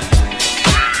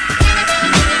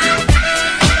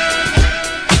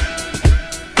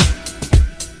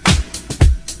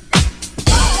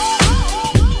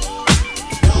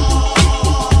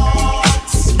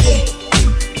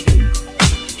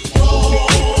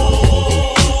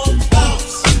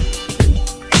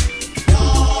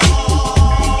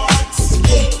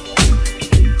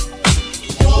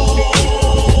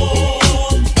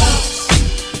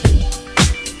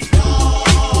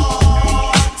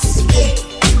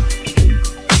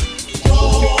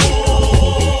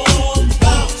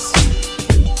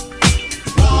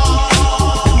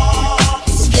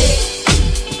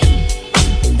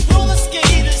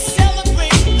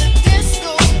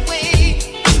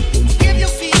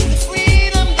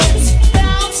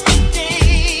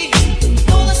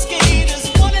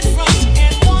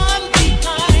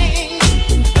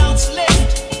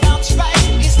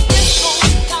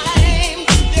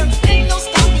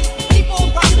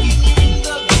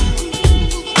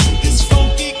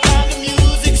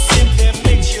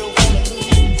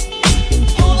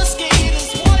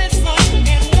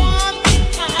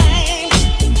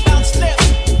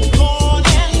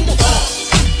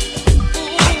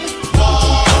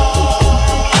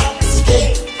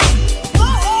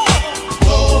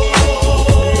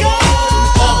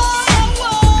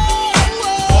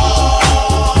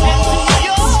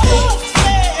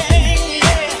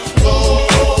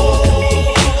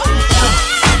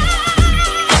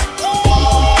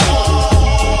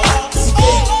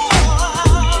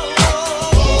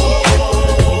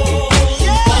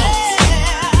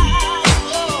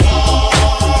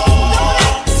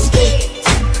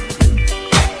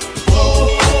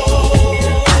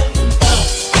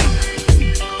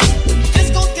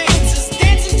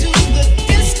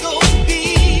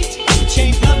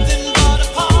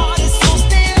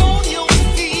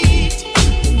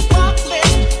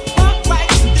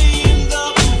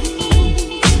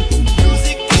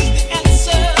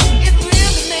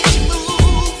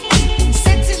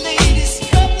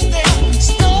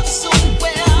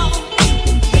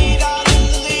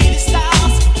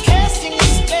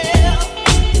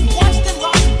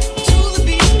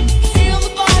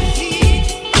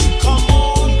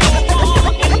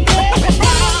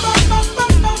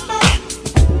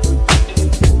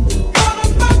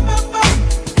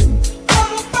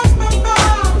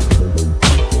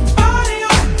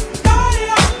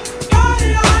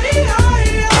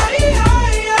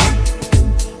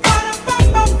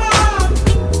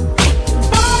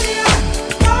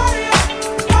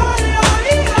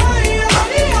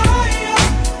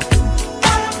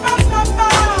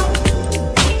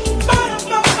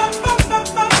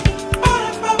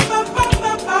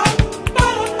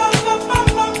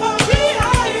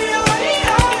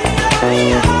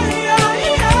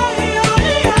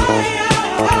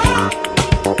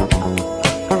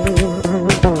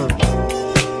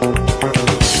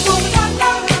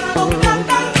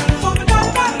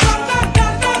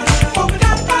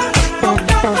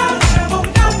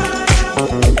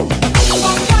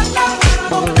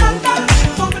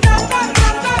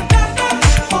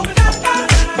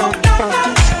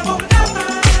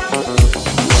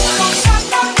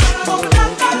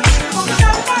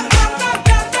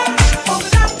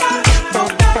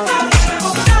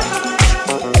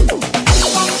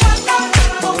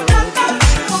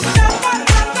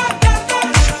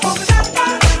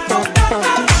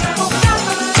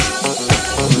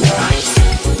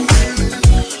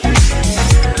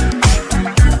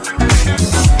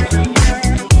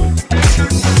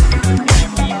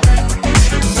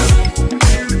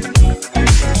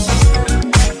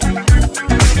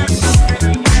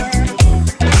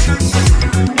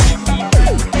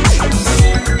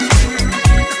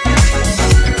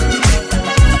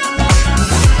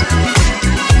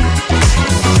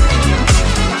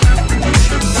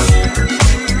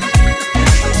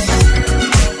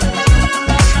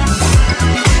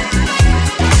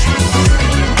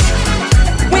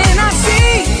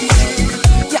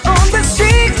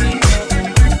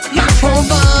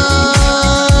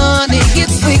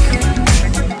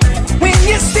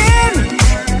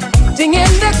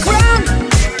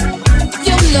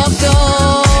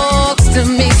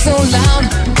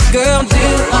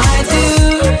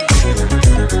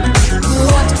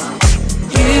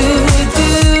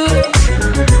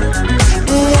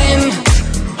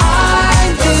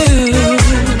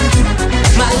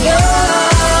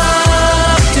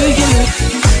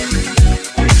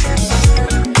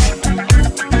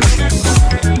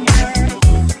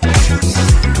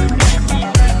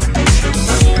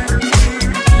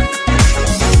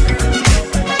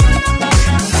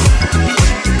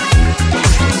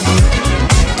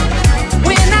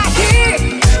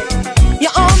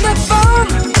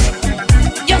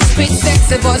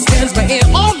 sexy voice turns my ear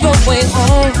all the way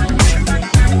on.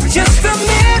 Just the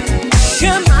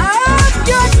mention of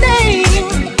your name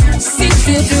seems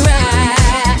to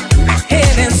drive my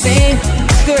head insane.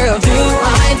 Girl, do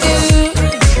I do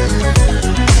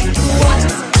what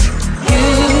you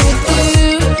do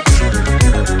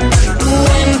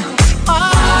when I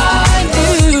do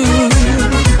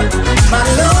my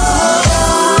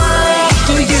love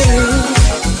to you,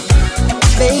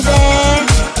 baby?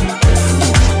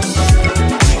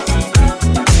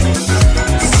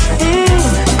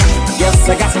 Yes,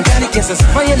 I got some candy kisses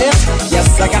for your lips.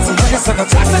 Yes, I got some honeysuckle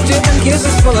chocolate chip and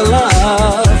kisses full of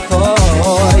love for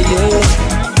you.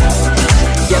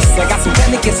 Yes, I got some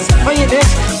candy kisses for your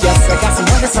lips. Yes, I got some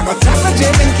honeysuckle chocolate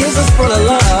chip and kisses full of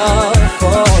love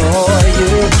for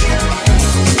you.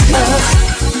 Love.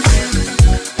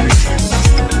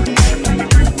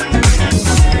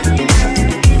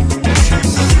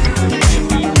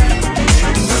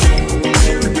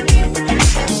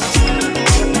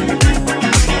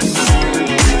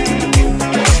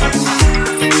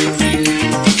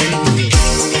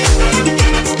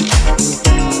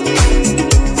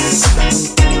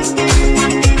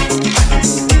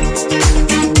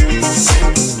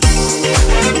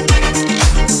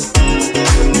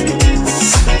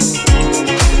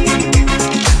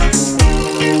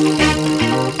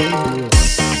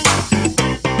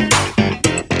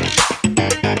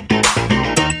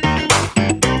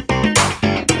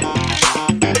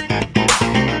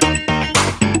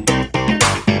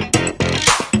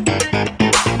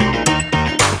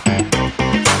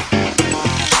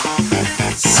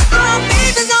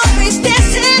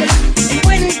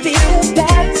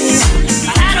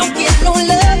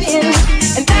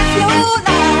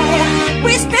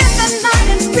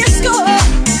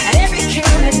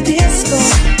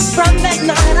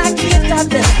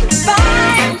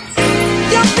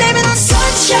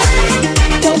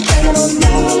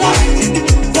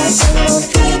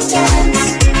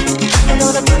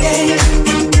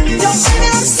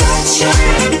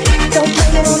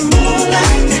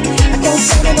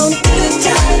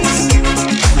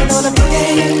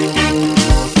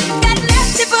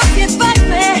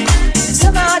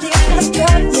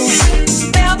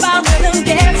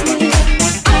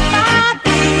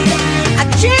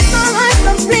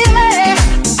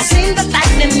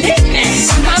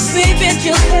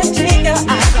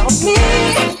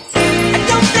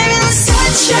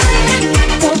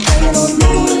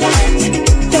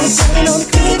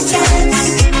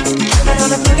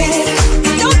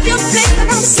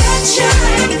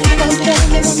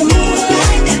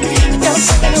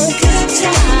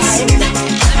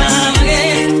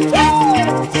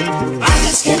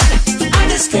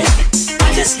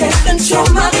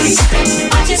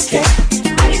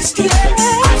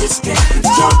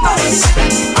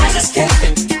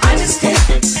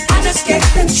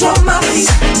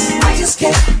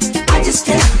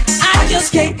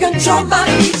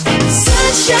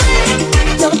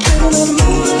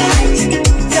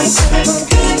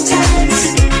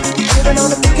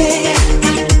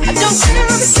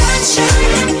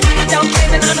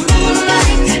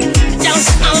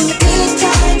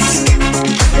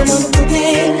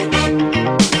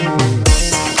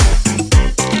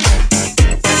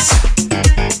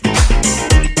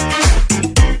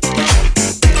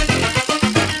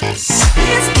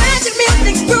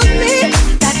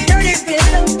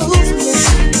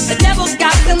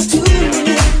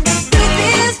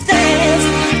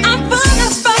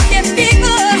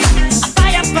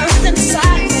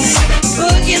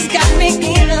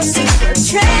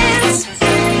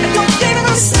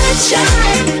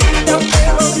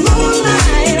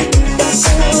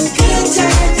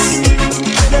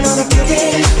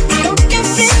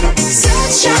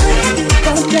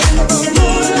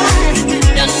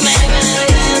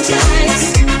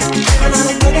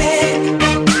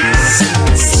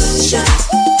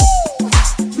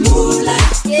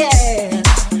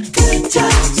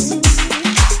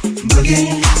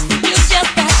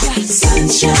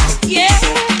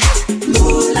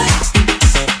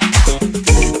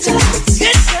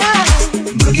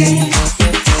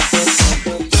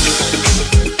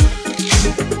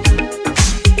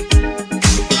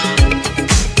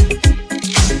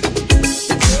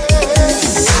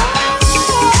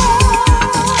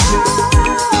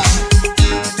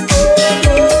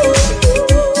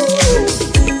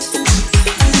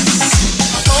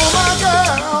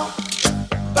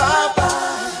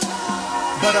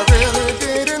 But I really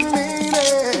did